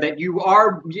aware that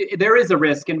there is a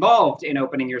risk involved in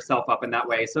opening yourself up in that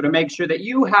way. So to make sure that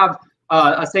you have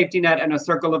a safety net and a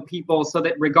circle of people, so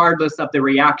that regardless of the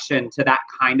reaction to that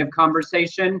kind of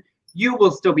conversation, you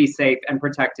will still be safe and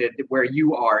protected where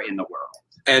you are in the world.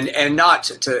 And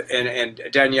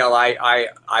Danielle,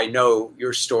 I know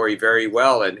your story very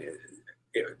well, and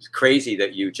it's crazy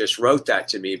that you just wrote that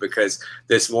to me, because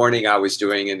this morning I was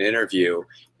doing an interview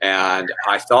and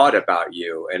I thought about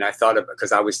you, and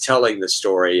because I was telling the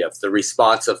story of the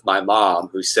response of my mom,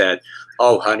 who said,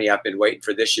 oh, honey, I've been waiting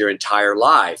for this your entire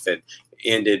life, and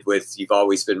ended with, you've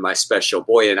always been my special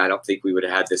boy, and I don't think we would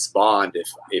have had this bond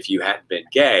if you hadn't been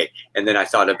gay. And then I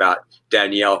thought about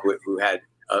Danielle, who had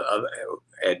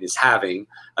and is having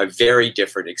a very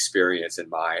different experience than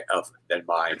mine.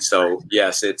 So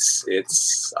yes,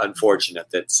 it's unfortunate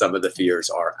that some of the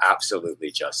fears are absolutely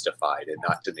justified, and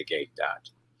not to negate that.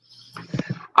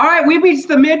 All right, we reached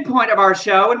the midpoint of our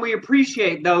show, and we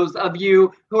appreciate those of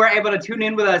you who are able to tune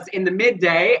in with us in the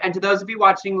midday. And to those of you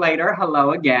watching later,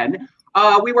 hello again.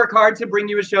 We work hard to bring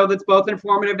you a show that's both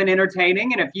informative and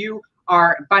entertaining. And if you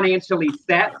are financially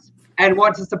set and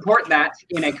want to support that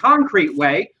in a concrete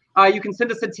way, you can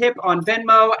send us a tip on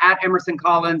Venmo at Emerson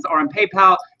Collins, or on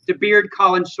PayPal to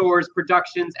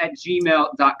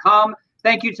beardcollinsshores.productions@gmail.com.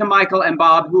 Thank you to Michael and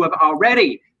Bob, who have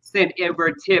already sent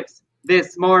over tips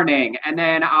this morning. And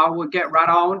then I will get right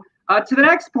on to the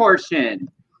next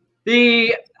portion.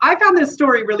 I found this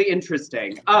story really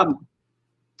interesting. I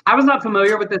was not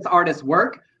familiar with this artist's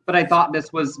work, but but I thought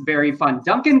this was very fun.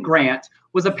 Duncan Grant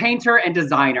was a painter and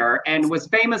designer and was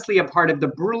famously a part of the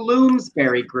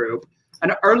Bloomsbury Group,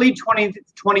 an early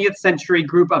 20th century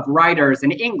group of writers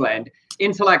in England,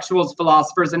 intellectuals,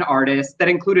 philosophers, and artists that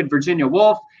included Virginia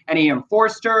Woolf and E.M.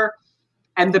 Forster.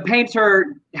 And the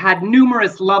painter had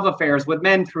numerous love affairs with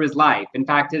men through his life. In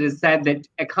fact, it is said that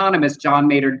economist John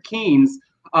Maynard Keynes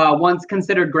once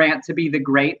considered Grant to be the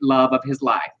great love of his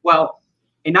life. Well,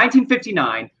 in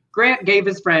 1959, Grant gave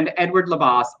his friend Edward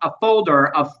Labas a folder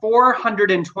of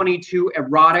 422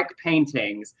 erotic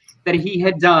paintings that he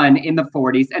had done in the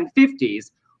 40s and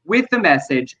 50s with the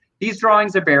message, "These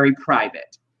drawings are very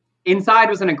private." Inside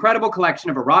was an incredible collection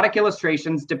of erotic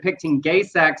illustrations depicting gay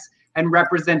sex and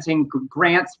representing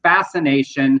Grant's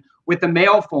fascination with the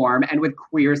male form and with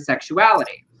queer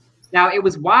sexuality. Now, it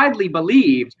was widely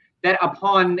believed that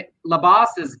upon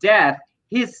Labas's death,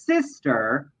 his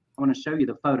sister, I want to show you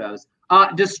the photos,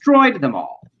 destroyed them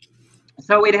all.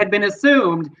 So it had been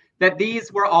assumed that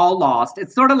these were all lost.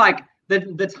 It's sort of like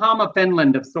the Tom of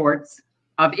Finland of sorts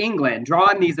of England,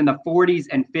 drawing these in the 40s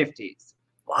and 50s.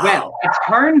 Wow. Well, it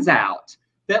turns out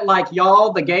that, like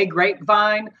y'all, the gay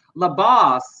grapevine,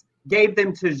 Labas gave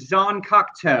them to Jean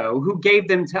Cocteau, who gave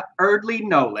them to Eardley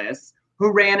Knowles,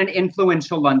 who ran an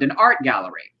influential London art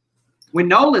gallery. When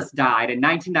Knowles died in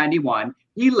 1991,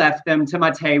 he left them to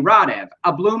Matej Radev,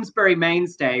 a Bloomsbury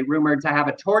mainstay rumored to have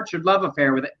a tortured love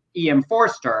affair with E.M.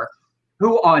 Forster,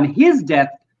 who on his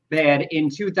deathbed in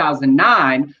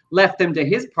 2009 left them to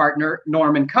his partner,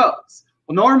 Norman Coates.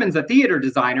 Well, Norman's a theater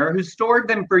designer who stored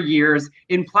them for years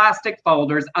in plastic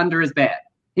folders under his bed.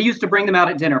 He used to bring them out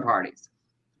at dinner parties.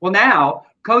 Well, now,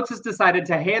 Coates has decided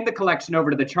to hand the collection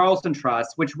over to the Charleston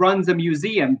Trust, which runs a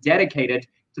museum dedicated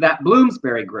to that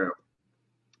Bloomsbury group.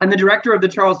 And the director of the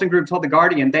Charleston Group told The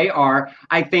Guardian they are,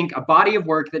 I think, a body of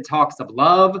work that talks of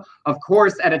love. Of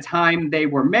course, at a time they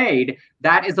were made,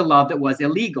 that is a love that was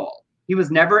illegal. He was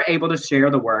never able to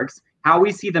share the works. How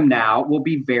we see them now will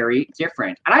be very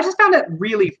different. And I just found it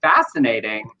really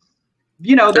fascinating,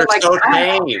 you know, that like, so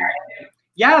tame.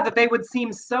 Yeah, that they would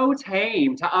seem so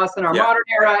tame to us in our modern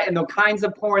era and the kinds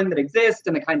of porn that exist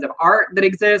and the kinds of art that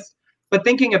exist. But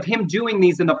thinking of him doing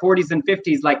these in the 40s and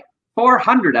 50s, like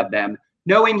 400 of them,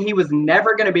 knowing he was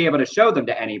never going to be able to show them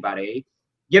to anybody,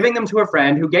 giving them to a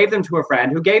friend who gave them to a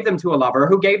friend who gave them to a lover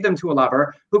who gave them to a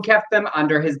lover who kept them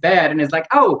under his bed and is like,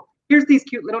 oh, here's these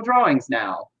cute little drawings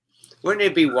now. Wouldn't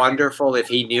it be wonderful if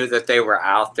he knew that they were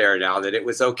out there now, that it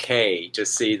was okay to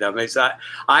see them?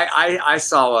 I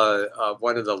saw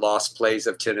one of the lost plays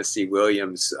of Tennessee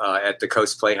Williams at the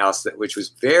Coast Playhouse, which was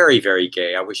very, very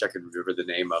gay. I wish I could remember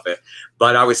the name of it.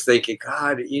 But I was thinking,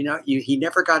 God, you know, he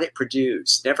never got it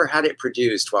produced, never had it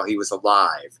produced while he was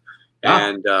alive. Yeah.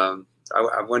 And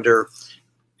I wonder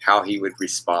how he would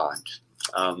respond.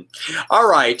 All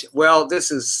right. Well,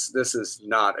 this is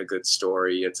not a good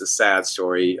story. It's a sad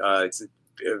story. It's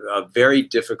a very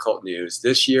difficult news.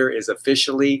 This year is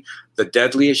officially the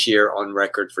deadliest year on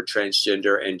record for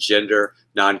transgender and gender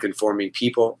nonconforming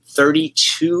people.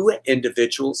 32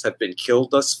 individuals have been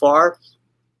killed thus far.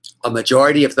 A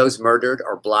majority of those murdered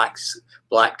are black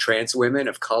trans women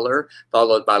of color,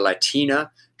 followed by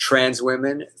Latina trans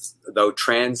women, though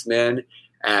trans men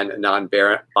and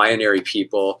non-binary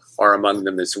people are among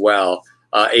them as well.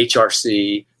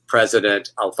 HRC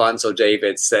President Alfonso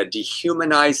Davis said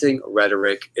dehumanizing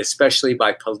rhetoric, especially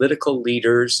by political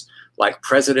leaders like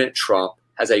President Trump,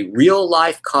 has a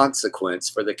real-life consequence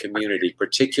for the community,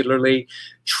 particularly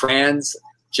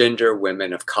transgender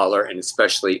women of color and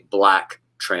especially black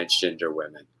transgender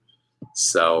women.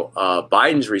 So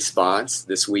Biden's response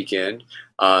this weekend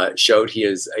showed he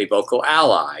is a vocal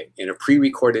ally. In a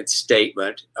pre-recorded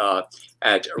statement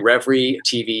at Reverie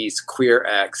TV's Queer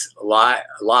X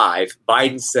Live,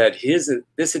 Biden said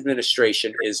this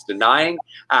administration is denying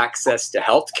access to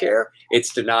health care.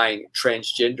 It's denying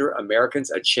transgender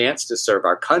Americans a chance to serve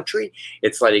our country.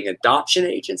 It's letting adoption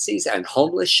agencies and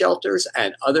homeless shelters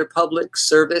and other public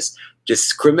service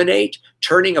discriminate,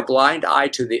 turning a blind eye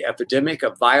to the epidemic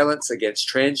of violence against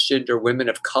transgender women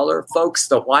of color. Folks,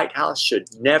 the White House should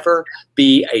never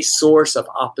be a source of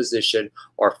opposition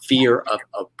or fear of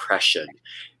oppression.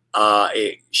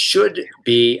 It should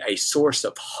be a source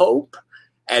of hope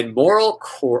and moral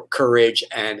courage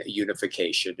and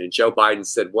unification. And Joe Biden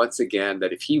said once again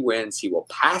that if he wins, he will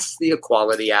pass the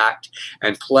Equality Act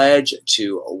and pledge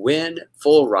to win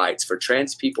full rights for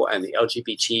trans people and the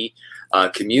LGBT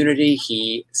community.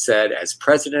 He said, as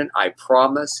president, I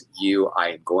promise you I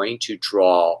am going to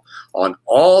draw on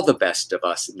all the best of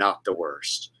us, not the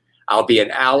worst. I'll be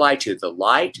an ally to the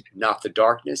light, not the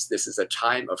darkness. This is a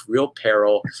time of real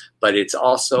peril, but it's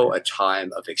also a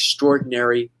time of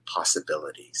extraordinary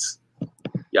possibilities.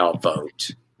 Y'all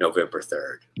vote November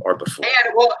 3rd or before.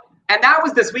 And that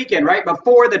was this weekend, right?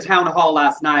 Before the town hall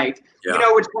last night. Yeah. You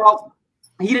know, which, well,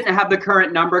 he didn't have the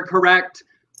current number correct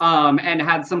and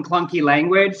had some clunky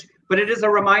language. But it is a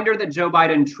reminder that Joe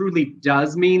Biden truly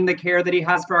does mean the care that he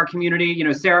has for our community. You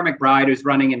know, Sarah McBride, who's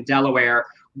running in Delaware,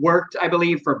 worked, I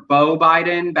believe, for Beau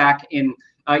Biden back in,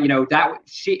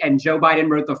 she and Joe Biden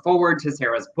wrote the foreword to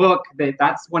Sarah's book.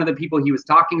 That's one of the people he was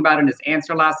talking about in his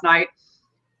answer last night.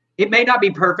 It may not be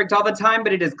perfect all the time,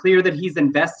 but it is clear that he's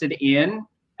invested in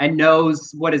and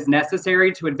knows what is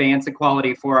necessary to advance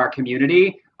equality for our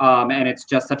community. And it's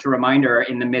just such a reminder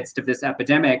in the midst of this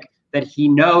epidemic that he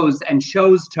knows and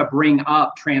chose to bring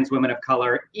up trans women of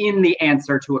color in the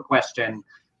answer to a question.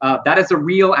 That is a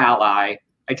real ally,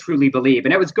 I truly believe.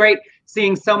 And it was great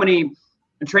seeing so many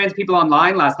trans people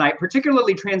online last night,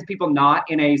 particularly trans people not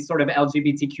in a sort of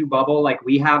LGBTQ bubble like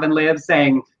we have and live,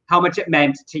 saying how much it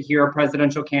meant to hear a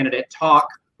presidential candidate talk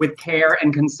with care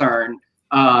and concern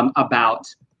about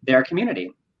their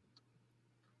community.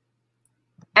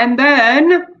 And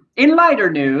then in lighter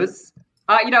news,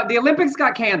 the Olympics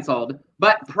got canceled,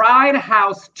 but Pride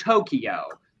House Tokyo,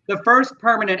 the first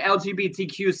permanent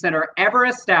LGBTQ center ever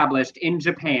established in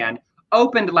Japan,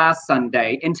 opened last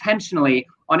Sunday intentionally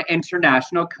on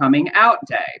International Coming Out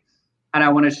Day. And I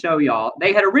want to show y'all.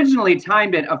 They had originally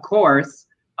timed it, of course,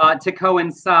 to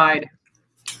coincide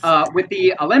with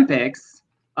the Olympics,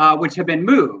 which have been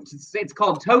moved. It's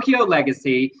called Tokyo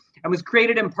Legacy and was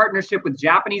created in partnership with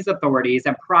Japanese authorities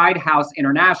and Pride House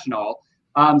International,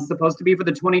 supposed to be for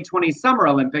the 2020 Summer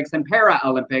Olympics and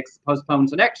Paralympics, postponed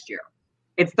to next year.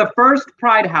 It's the first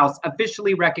Pride House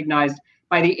officially recognized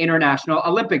by the International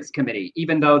Olympics Committee,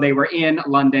 even though they were in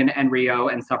London and Rio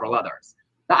and several others.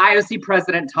 The IOC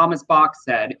president, Thomas Bach,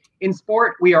 said, "In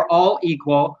sport, we are all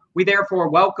equal. We therefore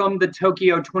welcome the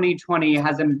Tokyo 2020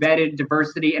 has embedded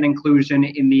diversity and inclusion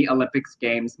in the Olympics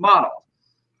Games model."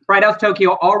 Pride House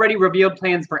Tokyo already revealed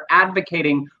plans for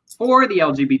advocating for the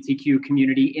LGBTQ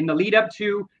community in the lead up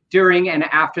to, during, and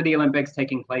after the Olympics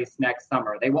taking place next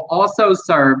summer. They will also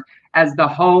serve as the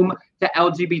home to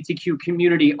LGBTQ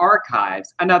community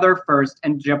archives, another first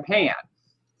in Japan.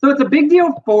 So it's a big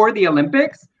deal for the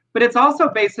Olympics, but it's also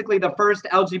basically the first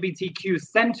LGBTQ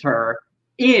center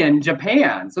in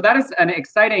Japan. So that is an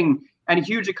exciting and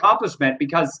huge accomplishment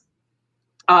because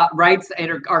rights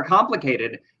are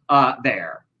complicated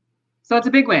there. So it's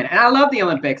a big win. And I love the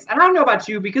Olympics. And I don't know about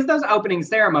you, because those opening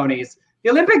ceremonies,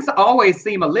 the Olympics always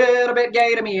seem a little bit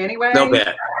gay to me anyway. A little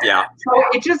bit, yeah. So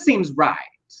it just seems right.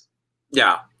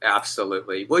 Yeah,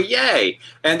 absolutely. Well, yay.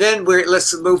 And then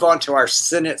let's move on to our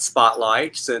Senate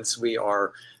spotlight, since we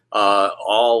are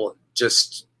all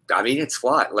just, it's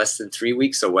what, less than 3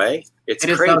 weeks away? It's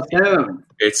crazy. So soon.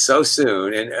 It's so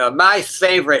soon. And my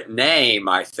favorite name,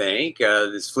 I think,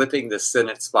 is flipping the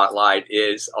Senate spotlight,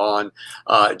 is on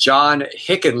John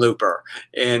Hickenlooper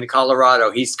in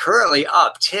Colorado. He's currently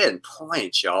up 10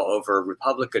 points, y'all, over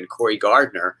Republican Cory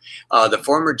Gardner. The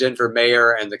former Denver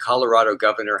mayor and the Colorado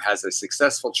governor has a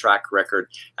successful track record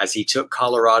as he took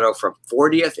Colorado from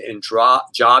 40th in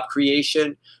job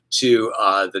creation to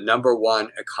the #1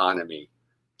 economy.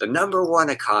 The #1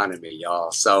 economy,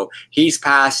 y'all. So he's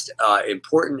passed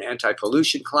important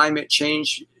anti-pollution climate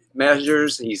change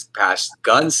measures. He's passed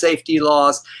gun safety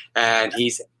laws, and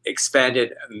he's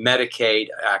expanded Medicaid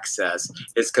access.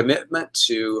 His commitment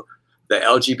to the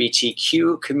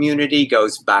LGBTQ community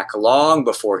goes back long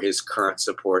before his current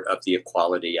support of the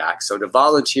Equality Act. So to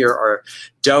volunteer or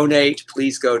donate,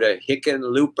 please go to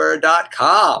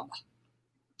hickenlooper.com.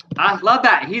 I love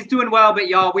that. He's doing well, but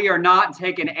y'all, we are not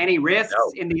taking any risks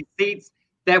in these seats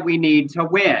that we need to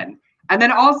win. And then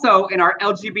also in our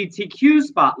LGBTQ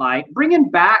spotlight, bringing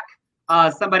back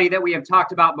somebody that we have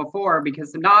talked about before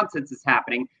because some nonsense is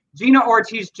happening, Gina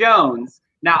Ortiz-Jones.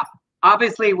 Now,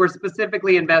 obviously, we're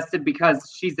specifically invested because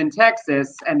she's in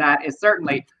Texas, and that is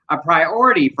certainly a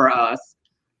priority for us.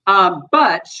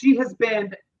 But she has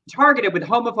been targeted with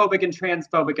homophobic and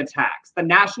transphobic attacks. The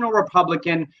National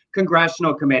Republican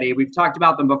Congressional Committee, we've talked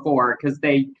about them before because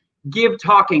they give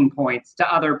talking points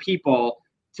to other people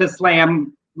to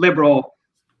slam liberal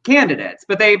candidates.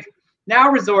 But they've now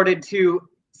resorted to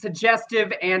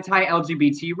suggestive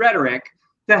anti-LGBT rhetoric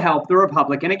to help the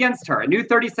Republican against her. A new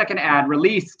 30-second ad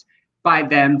released by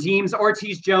them deems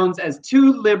Ortiz-Jones as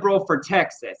too liberal for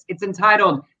Texas. It's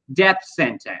entitled Death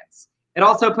Sentence. It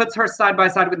also puts her side by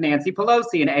side with Nancy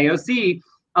Pelosi and AOC,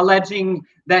 alleging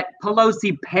that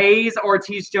Pelosi pays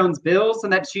Ortiz-Jones bills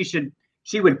and that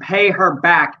she would pay her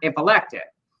back if elected.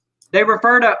 They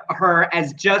refer to her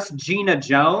as just Gina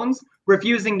Jones,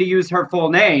 refusing to use her full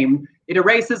name. It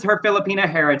erases her Filipina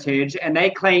heritage, and they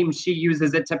claim she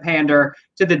uses it to pander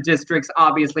to the district's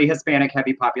obviously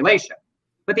Hispanic-heavy population.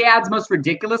 But the ad's most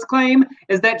ridiculous claim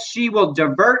is that she will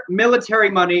divert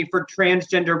military money for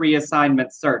transgender reassignment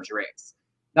surgeries.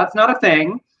 That's not a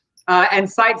thing, and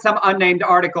cite some unnamed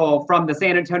article from the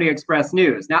San Antonio Express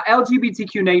News. Now,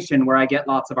 LGBTQ Nation, where I get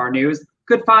lots of our news,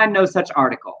 could find no such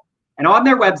article. And on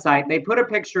their website, they put a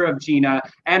picture of Gina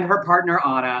and her partner,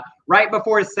 Anna, right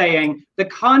before saying, the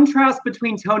contrast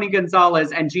between Tony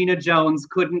Gonzalez and Gina Jones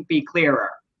couldn't be clearer.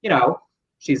 You know,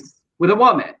 she's with a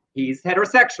woman. He's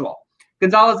heterosexual.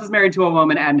 Gonzalez is married to a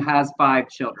woman and has 5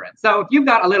 children. So if you've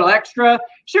got a little extra,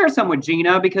 share some with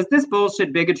Gina, because this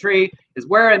bullshit bigotry is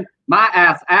wearing my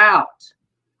ass out.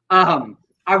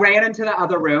 I ran into the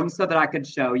other room so that I could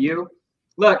show you.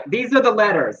 Look, these are the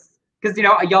letters. Because, you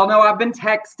know, y'all know I've been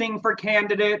texting for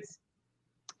candidates.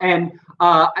 And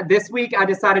this week I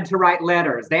decided to write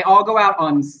letters. They all go out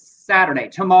on Saturday,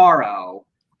 tomorrow.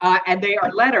 And they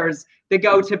are letters that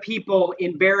go to people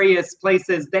in various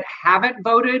places that haven't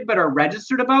voted but are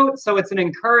registered to vote. So it's an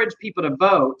encourage people to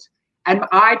vote. And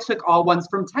I took all ones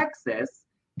from Texas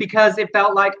because it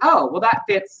felt like, oh, well, that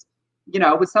fits, you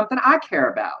know, with something I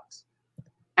care about.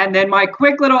 And then my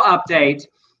quick little update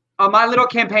on my little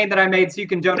campaign that I made so you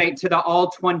can donate to the all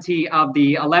 20 of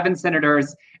the 11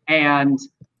 senators and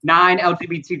 9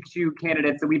 LGBTQ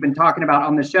candidates that we've been talking about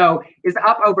on the show is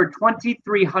up over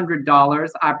 $2,300.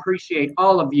 I appreciate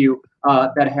all of you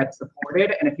that have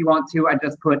supported. And if you want to, I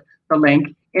just put the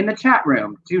link in the chat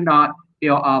room. Do not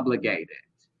feel obligated.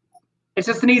 It's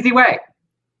just an easy way.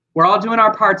 We're all doing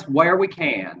our parts where we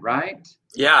can, right?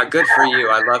 Yeah, good for you.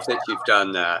 I love that you've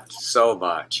done that so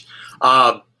much.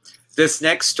 This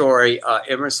next story,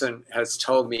 Emerson has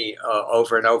told me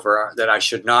over and over that I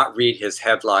should not read his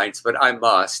headlines, but I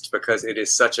must because it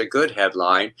is such a good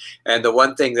headline. And the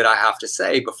one thing that I have to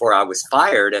say before I was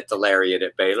fired at the Lariat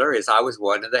at Baylor is I was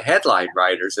one of the headline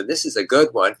writers. And this is a good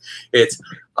one. It's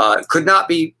could not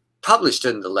be published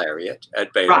in the Lariat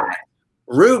at Baylor. Right.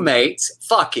 Roommates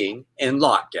fucking in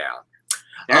lockdown.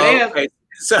 There it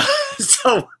is.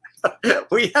 So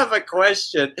we have a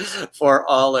question for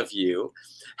all of you.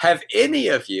 Have any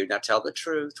of you, now tell the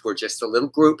truth, we're just a little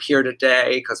group here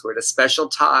today because we're at a special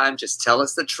time, just tell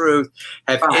us the truth.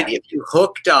 Have any of you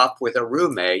hooked up with a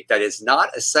roommate that is not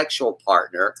a sexual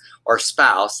partner or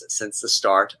spouse since the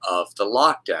start of the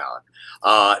lockdown?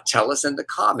 Tell us in the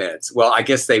comments. Well, I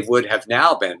guess they would have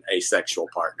now been a sexual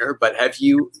partner, but have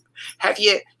you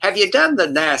done the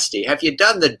nasty? Have you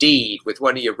done the deed with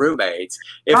one of your roommates?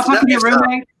 Y'all fucking your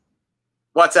roommates?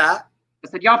 What's that? I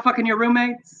said, y'all fucking your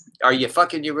roommates? Are you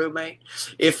fucking your roommate?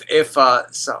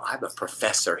 So I'm a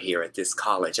professor here at this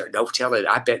college. Or don't tell it.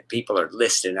 I bet people are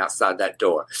listening outside that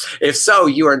door. If so,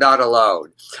 you are not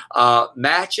alone.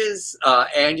 Match's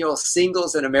annual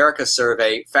Singles in America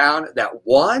survey found that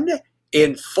 1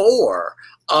 in 4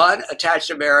 unattached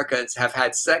Americans have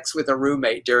had sex with a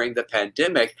roommate during the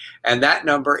pandemic, and that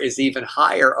number is even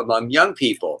higher among young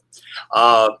people.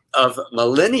 Of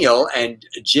millennial and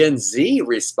Gen Z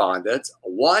respondents,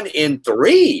 1 in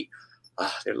 3,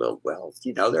 they're a little, well,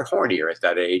 you know, they're hornier at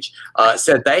that age,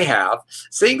 said they have.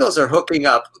 Singles are hooking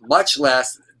up much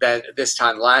less than this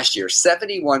time last year.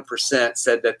 71%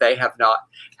 said that they have not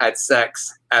had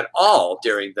sex at all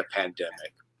during the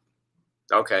pandemic.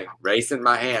 Okay, raising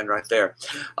my hand right there.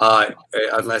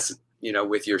 Unless, you know,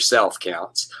 with yourself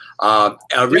counts. A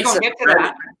recent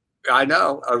Reddit, I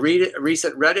know, a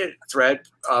recent Reddit thread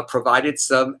provided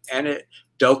some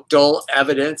anecdotal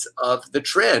evidence of the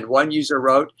trend. One user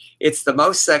wrote, "It's the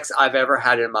most sex I've ever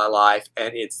had in my life,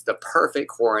 and it's the perfect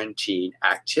quarantine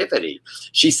activity."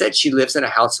 She said she lives in a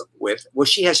house with, well,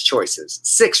 she has choices,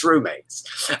 6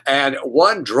 roommates. And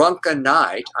one drunken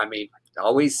night, I mean,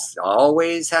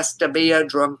 always has to be a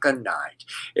drunken night.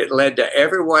 It led to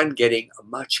everyone getting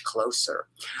much closer.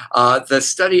 The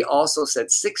study also said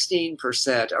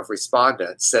 16% of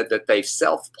respondents said that they've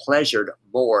self-pleasured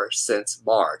more since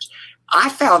March. I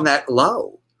found that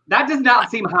low. That does not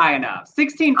seem high enough.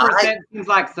 16% seems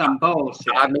like some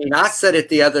bullshit. I mean, I said it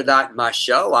the other night in my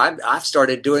show. I've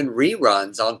started doing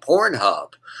reruns on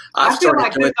Pornhub. I feel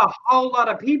like there's a whole lot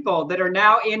of people that are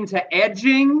now into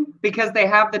edging because they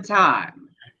have the time.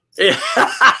 Yeah.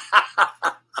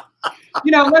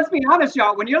 You know, let's be honest,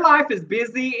 y'all. When your life is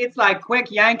busy, it's like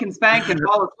quick yank and spank and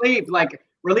fall asleep. Like,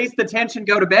 release the tension,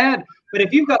 go to bed. But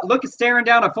if you've got staring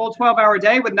down a full 12-hour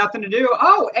day with nothing to do,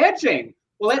 oh, edging.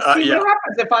 Well, let's see what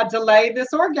happens if I delay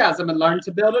this orgasm and learn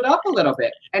to build it up a little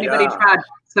bit. Anybody tried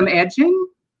some edging?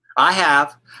 I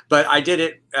have, but I did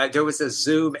it. There was a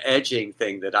Zoom edging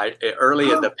thing that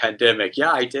early in the pandemic.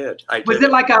 Yeah, I did. Was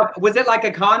it like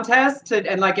a contest?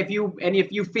 And like if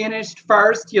you finished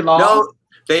first, you lost? No,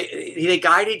 they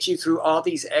guided you through all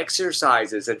these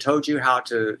exercises and told you how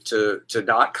to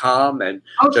not come and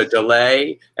to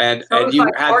delay and so you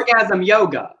like had orgasm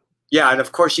yoga. Yeah, and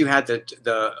of course you had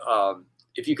the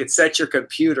if you could set your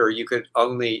computer, you could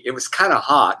only, it was kind of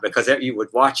hot because you would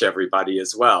watch everybody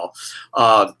as well.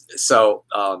 So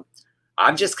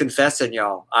I'm just confessing,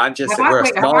 y'all. We're a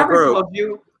small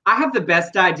group. I have the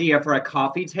best idea for a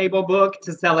coffee table book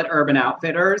to sell at Urban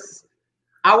Outfitters.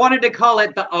 I wanted to call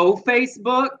it the O-Face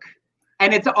book,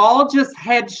 and it's all just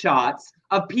headshots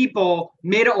of people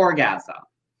mid-orgasm.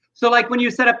 So like when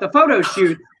you set up the photo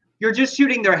shoot, you're just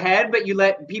shooting their head, but you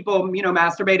let people,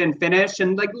 masturbate and finish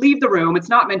and like leave the room. It's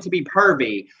not meant to be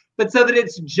pervy, but so that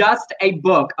it's just a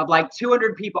book of like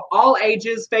 200 people, all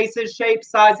ages, faces, shapes,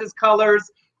 sizes,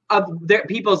 colors of their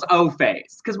people's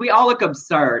O-face. Because we all look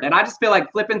absurd. And I just feel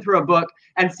like flipping through a book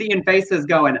and seeing faces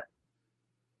going,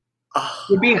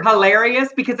 would be hilarious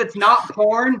because it's not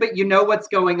porn, but you know what's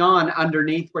going on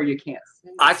underneath where you can't see.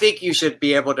 I think you should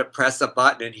be able to press a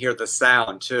button and hear the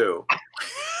sound too.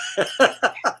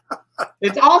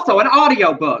 It's also an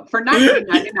audio book for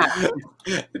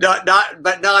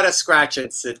 $19.99. Not a scratch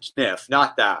and sniff,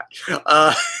 not that.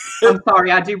 I'm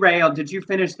sorry, I derailed. Did you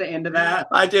finish the end of that?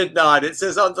 I did not. It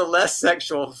says on the less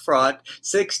sexual front,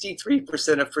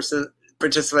 63% of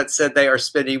participants said they are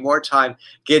spending more time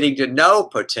getting to know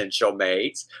potential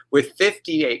mates, with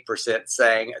 58%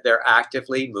 saying they're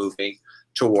actively moving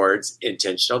towards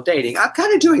intentional dating. I'm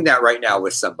kind of doing that right now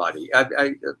with somebody. A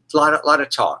lot of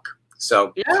talk.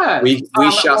 So yeah, we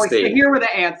shall see. So here were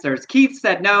the answers. Keith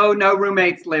said no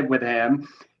roommates live with him.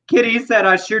 Kitty said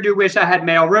I sure do wish I had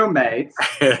male roommates.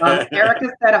 Erica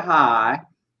said hi.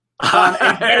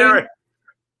 And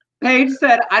Paige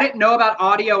said I didn't know about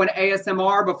audio and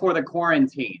ASMR before the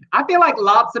quarantine. I feel like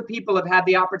lots of people have had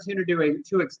the opportunity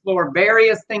to explore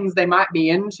various things they might be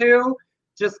into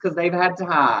just because they've had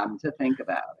time to think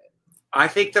about it. I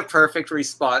think the perfect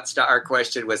response to our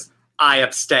question was, I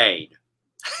abstain.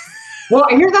 Well,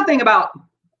 here's the thing about,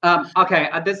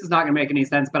 this is not going to make any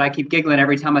sense, but I keep giggling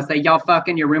every time I say, y'all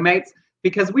fucking your roommates,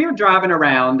 because we were driving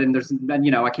around and there's,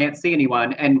 I can't see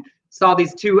anyone, and saw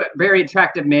these two very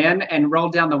attractive men and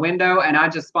rolled down the window, and I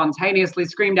just spontaneously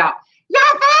screamed out, y'all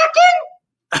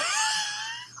fucking!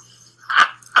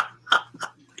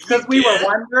 Because we were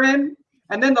wondering.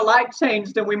 And then the light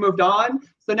changed and we moved on.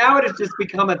 So now it has just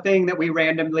become a thing that we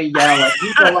randomly yell at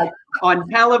people like on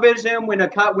television when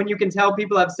you can tell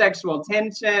people have sexual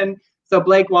tension. So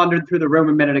Blake wandered through the room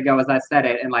a minute ago as I said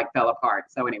it and like fell apart.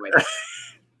 So anyway,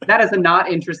 that is a not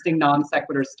interesting non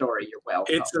sequitur story. You're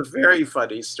welcome. It's a very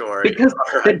funny story. Because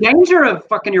the danger of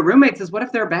fucking your roommates is what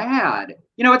if they're bad?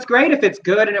 It's great if it's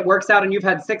good and it works out and you've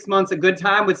had 6 months of good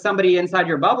time with somebody inside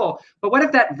your bubble. But what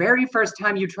if that very first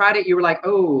time you tried it, you were like,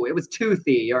 oh, it was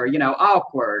toothy or,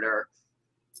 awkward or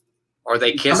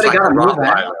they kissed like a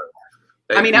Rottweiler.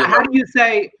 How do you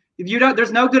say,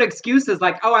 there's no good excuses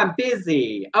like, oh, I'm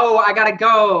busy. Oh, I got to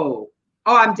go.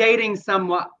 Oh, I'm dating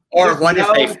someone. Or what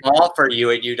if they fall for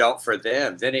you and you don't for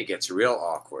them? Then it gets real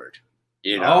awkward.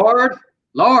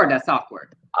 Lord, that's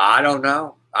awkward. I don't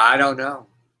know.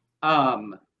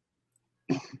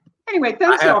 Anyway,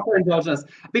 thanks y'all for indulging us.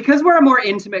 Because we're a more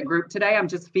intimate group today, I'm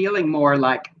just feeling more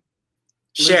like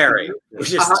sharing. We're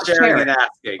just sharing and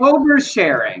asking.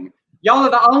 Oversharing. Y'all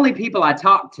are the only people I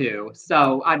talk to,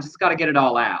 so I just got to get it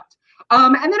all out.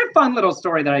 And then a fun little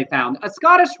story that I found. A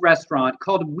Scottish restaurant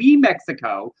called We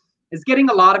Mexico is getting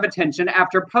a lot of attention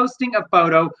after posting a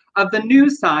photo of the new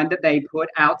sign that they put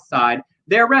outside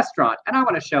their restaurant. And I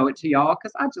want to show it to y'all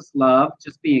because I just love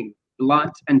just being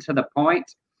blunt and to the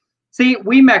point. See,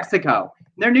 We Mexico.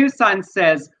 Their new sign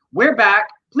says, "We're back.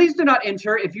 Please do not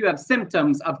enter if you have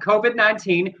symptoms of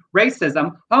COVID-19,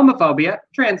 racism, homophobia,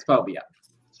 transphobia."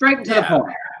 Straight and to the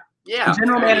point. Yeah.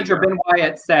 General Manager Ben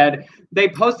Wyatt said they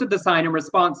posted the sign in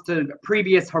response to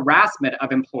previous harassment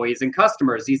of employees and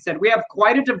customers. He said, "We have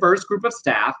quite a diverse group of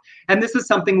staff, and this is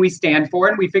something we stand for,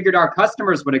 and we figured our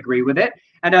customers would agree with it.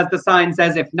 And as the sign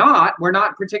says, if not, we're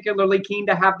not particularly keen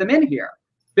to have them in here.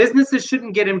 Businesses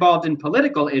shouldn't get involved in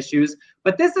political issues,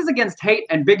 but this is against hate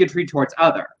and bigotry towards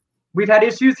other. We've had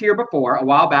issues here before. A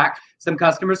while back, some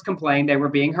customers complained they were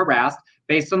being harassed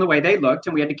based on the way they looked,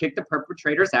 and we had to kick the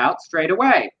perpetrators out straight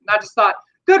away." And I just thought,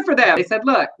 good for them. They said,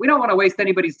 look, we don't want to waste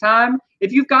anybody's time.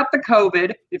 If you've got the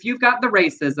COVID, if you've got the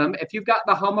racism, if you've got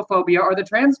the homophobia or the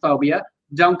transphobia,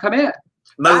 don't come in.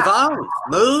 Move on.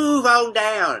 Move on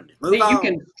down. You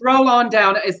can stroll on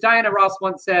down. As Diana Ross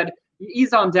once said,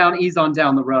 Ease on down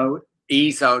the road.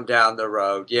 Ease on down the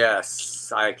road.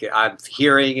 Yes, I'm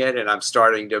hearing it and I'm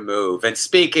starting to move. And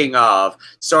speaking of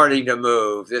starting to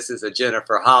move, this is a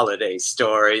Jennifer Holliday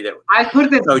story that I put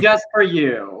this just for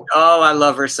you. Oh, I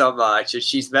love her so much. And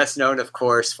she's best known, of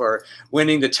course, for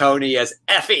winning the Tony as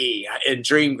Effie in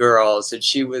Dreamgirls. And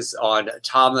she was on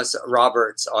Thomas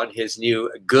Roberts on his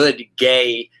new Good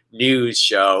Gay News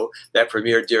show that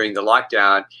premiered during the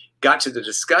lockdown. Got to the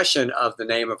discussion of the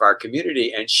name of our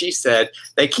community, and she said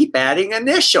they keep adding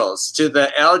initials to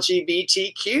the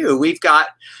LGBTQ. We've got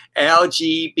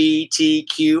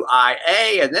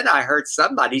LGBTQIA, and then I heard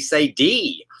somebody say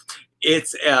D.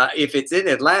 It's if it's in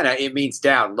Atlanta, it means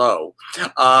down low.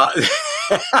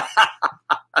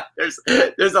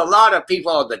 There's a lot of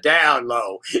people on the down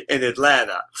low in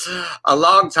Atlanta. A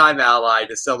longtime ally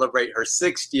to celebrate her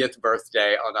 60th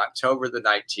birthday on October the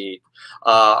 19th.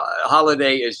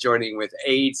 Holiday is joining with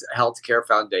AIDS Healthcare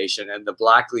Foundation and the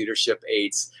Black Leadership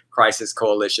AIDS Crisis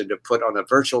Coalition to put on a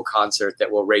virtual concert that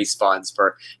will raise funds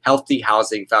for Healthy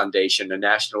Housing Foundation, a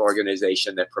national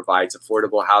organization that provides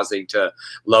affordable housing to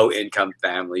low-income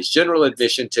families. General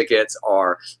admission tickets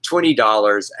are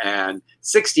 $20 and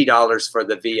 $60 for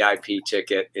the VIP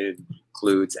ticket. It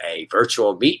includes a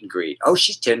virtual meet and greet. Oh,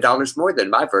 she's $10 more than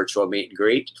my virtual meet and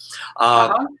greet.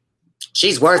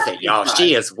 She's worth it, y'all.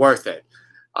 She is worth it.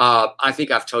 I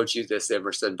think I've told you this,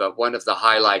 Emerson, but one of the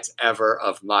highlights ever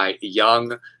of my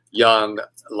young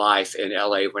life in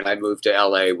LA when I moved to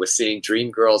LA was seeing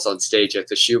Dreamgirls on stage at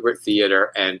the Schubert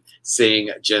Theater and seeing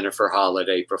Jennifer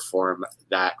Holliday perform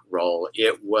that role.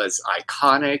 It was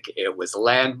iconic. It was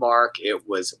landmark. It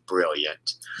was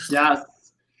brilliant. Yes.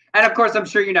 And of course, I'm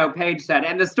sure you know, Paige said,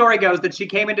 and the story goes that she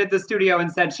came into the studio and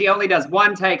said she only does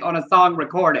one take on a song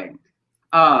recording.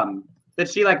 That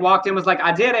she like walked in, was like,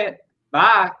 I did it.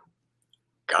 Bye.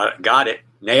 Got it.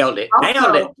 Nailed it. Also,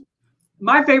 Nailed it.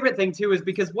 My favorite thing too is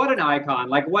because what an icon,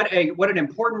 like what an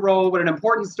important role, what an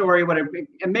important story, what an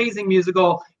amazing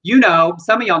musical. You know,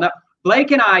 some of y'all know, Blake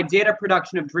and I did a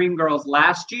production of Dreamgirls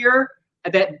last year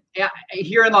that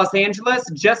here in Los Angeles,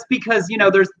 just because, you know,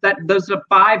 those are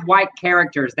 5 white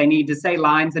characters. They need to say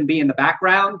lines and be in the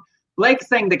background. Blake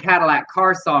sang the Cadillac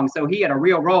car song, so he had a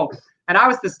real role. And I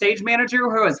was the stage manager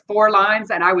who has 4 lines,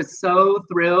 and I was so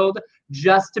thrilled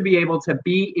just to be able to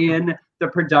be in the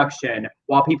production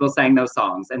while people sang those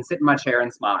songs and sit in my chair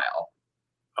and smile.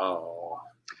 Oh.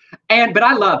 But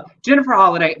I love Jennifer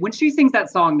Holliday. When she sings that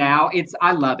song now,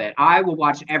 I love it. I will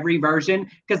watch every version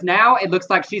because now it looks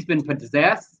like she's been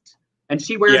possessed, and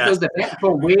she wears those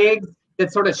eventful wigs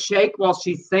that sort of shake while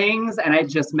she sings, and it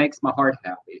just makes my heart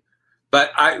happy.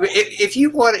 But if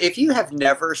you have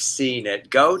never seen it,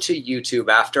 go to YouTube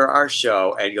after our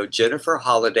show and go Jennifer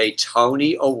Holliday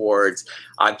Tony Awards.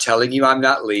 I'm telling you, I'm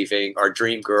not leaving, or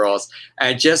Dreamgirls,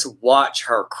 and just watch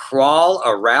her crawl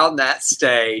around that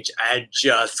stage and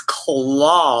just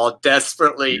claw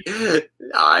desperately.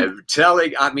 I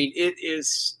mean, it is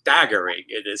staggering.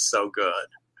 It is so good.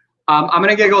 I'm going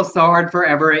to giggle so hard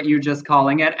forever at you just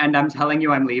calling it, and I'm telling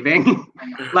you I'm leaving. From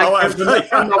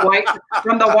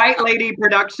the White Lady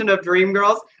production of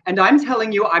Dreamgirls, and I'm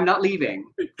telling you I'm not leaving.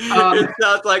 It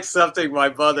sounds like something my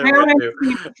mother would do.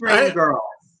 Dreamgirls.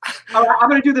 All right, I'm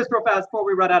going to do this real fast before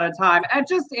we run out of time, and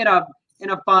just in a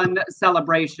fun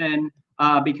celebration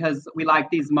because we like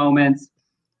these moments.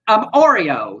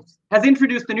 Oreo has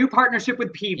introduced a new partnership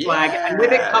with P-Flag, and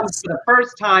with it comes for the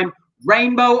first time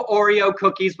rainbow Oreo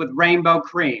cookies with rainbow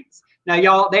creams. Now,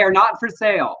 y'all, they are not for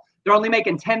sale. They're only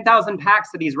making 10,000 packs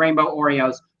of these rainbow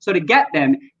Oreos. So to get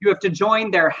them, you have to join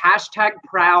their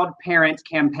 #ProudParent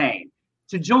campaign.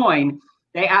 To join,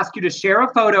 they ask you to share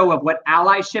a photo of what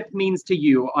allyship means to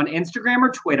you on Instagram or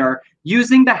Twitter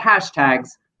using the hashtags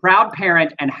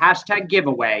ProudParent and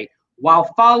 #giveaway while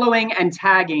following and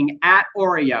tagging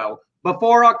 @Oreo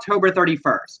before October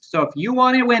 31st. So if you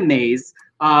want to win these,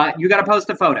 you got to post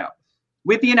a photo.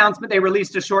 With the announcement, they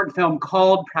released a short film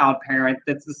called Proud Parent.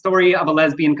 That's the story of a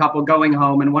lesbian couple going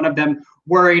home, and one of them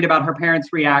worried about her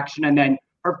parents' reaction, and then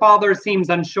her father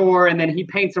seems unsure, and then he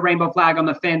paints a rainbow flag on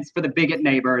the fence for the bigot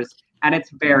neighbors, and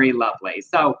it's very lovely.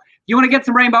 So you want to get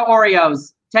some rainbow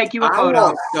Oreos, take you a photo. I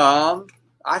want some.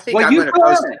 I think I'm going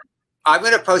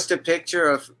to post a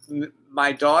picture of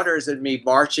my daughters and me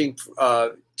marching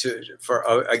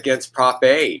against Prop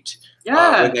 8.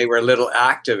 When they were little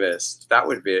activists. That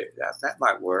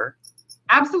might work.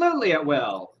 Absolutely it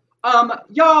will.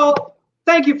 Y'all,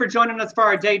 thank you for joining us for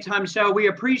our daytime show. We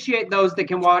appreciate those that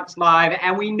can watch live,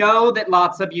 and we know that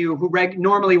lots of you who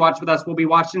normally watch with us will be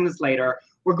watching this later.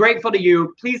 We're grateful to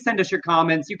you. Please send us your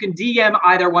comments. You can DM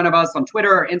either one of us on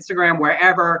Twitter or Instagram,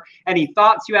 wherever. Any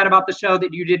thoughts you had about the show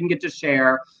that you didn't get to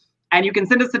share. And you can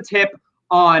send us a tip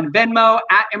on Venmo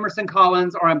at Emerson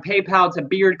Collins or on PayPal to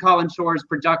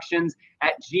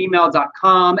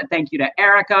beardcollinshoresproductions@gmail.com. Thank you to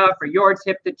Erica for your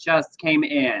tip that just came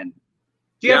in.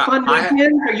 Do you have fun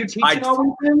weekends? Are you teaching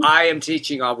all weekend? I am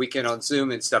teaching all weekend on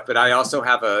Zoom and stuff, but I also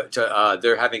have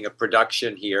they're having a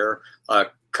production here,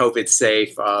 COVID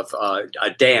safe, of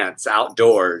a dance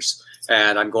outdoors.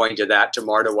 And I'm going to that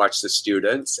tomorrow to watch the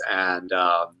students and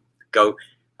go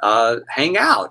hang out.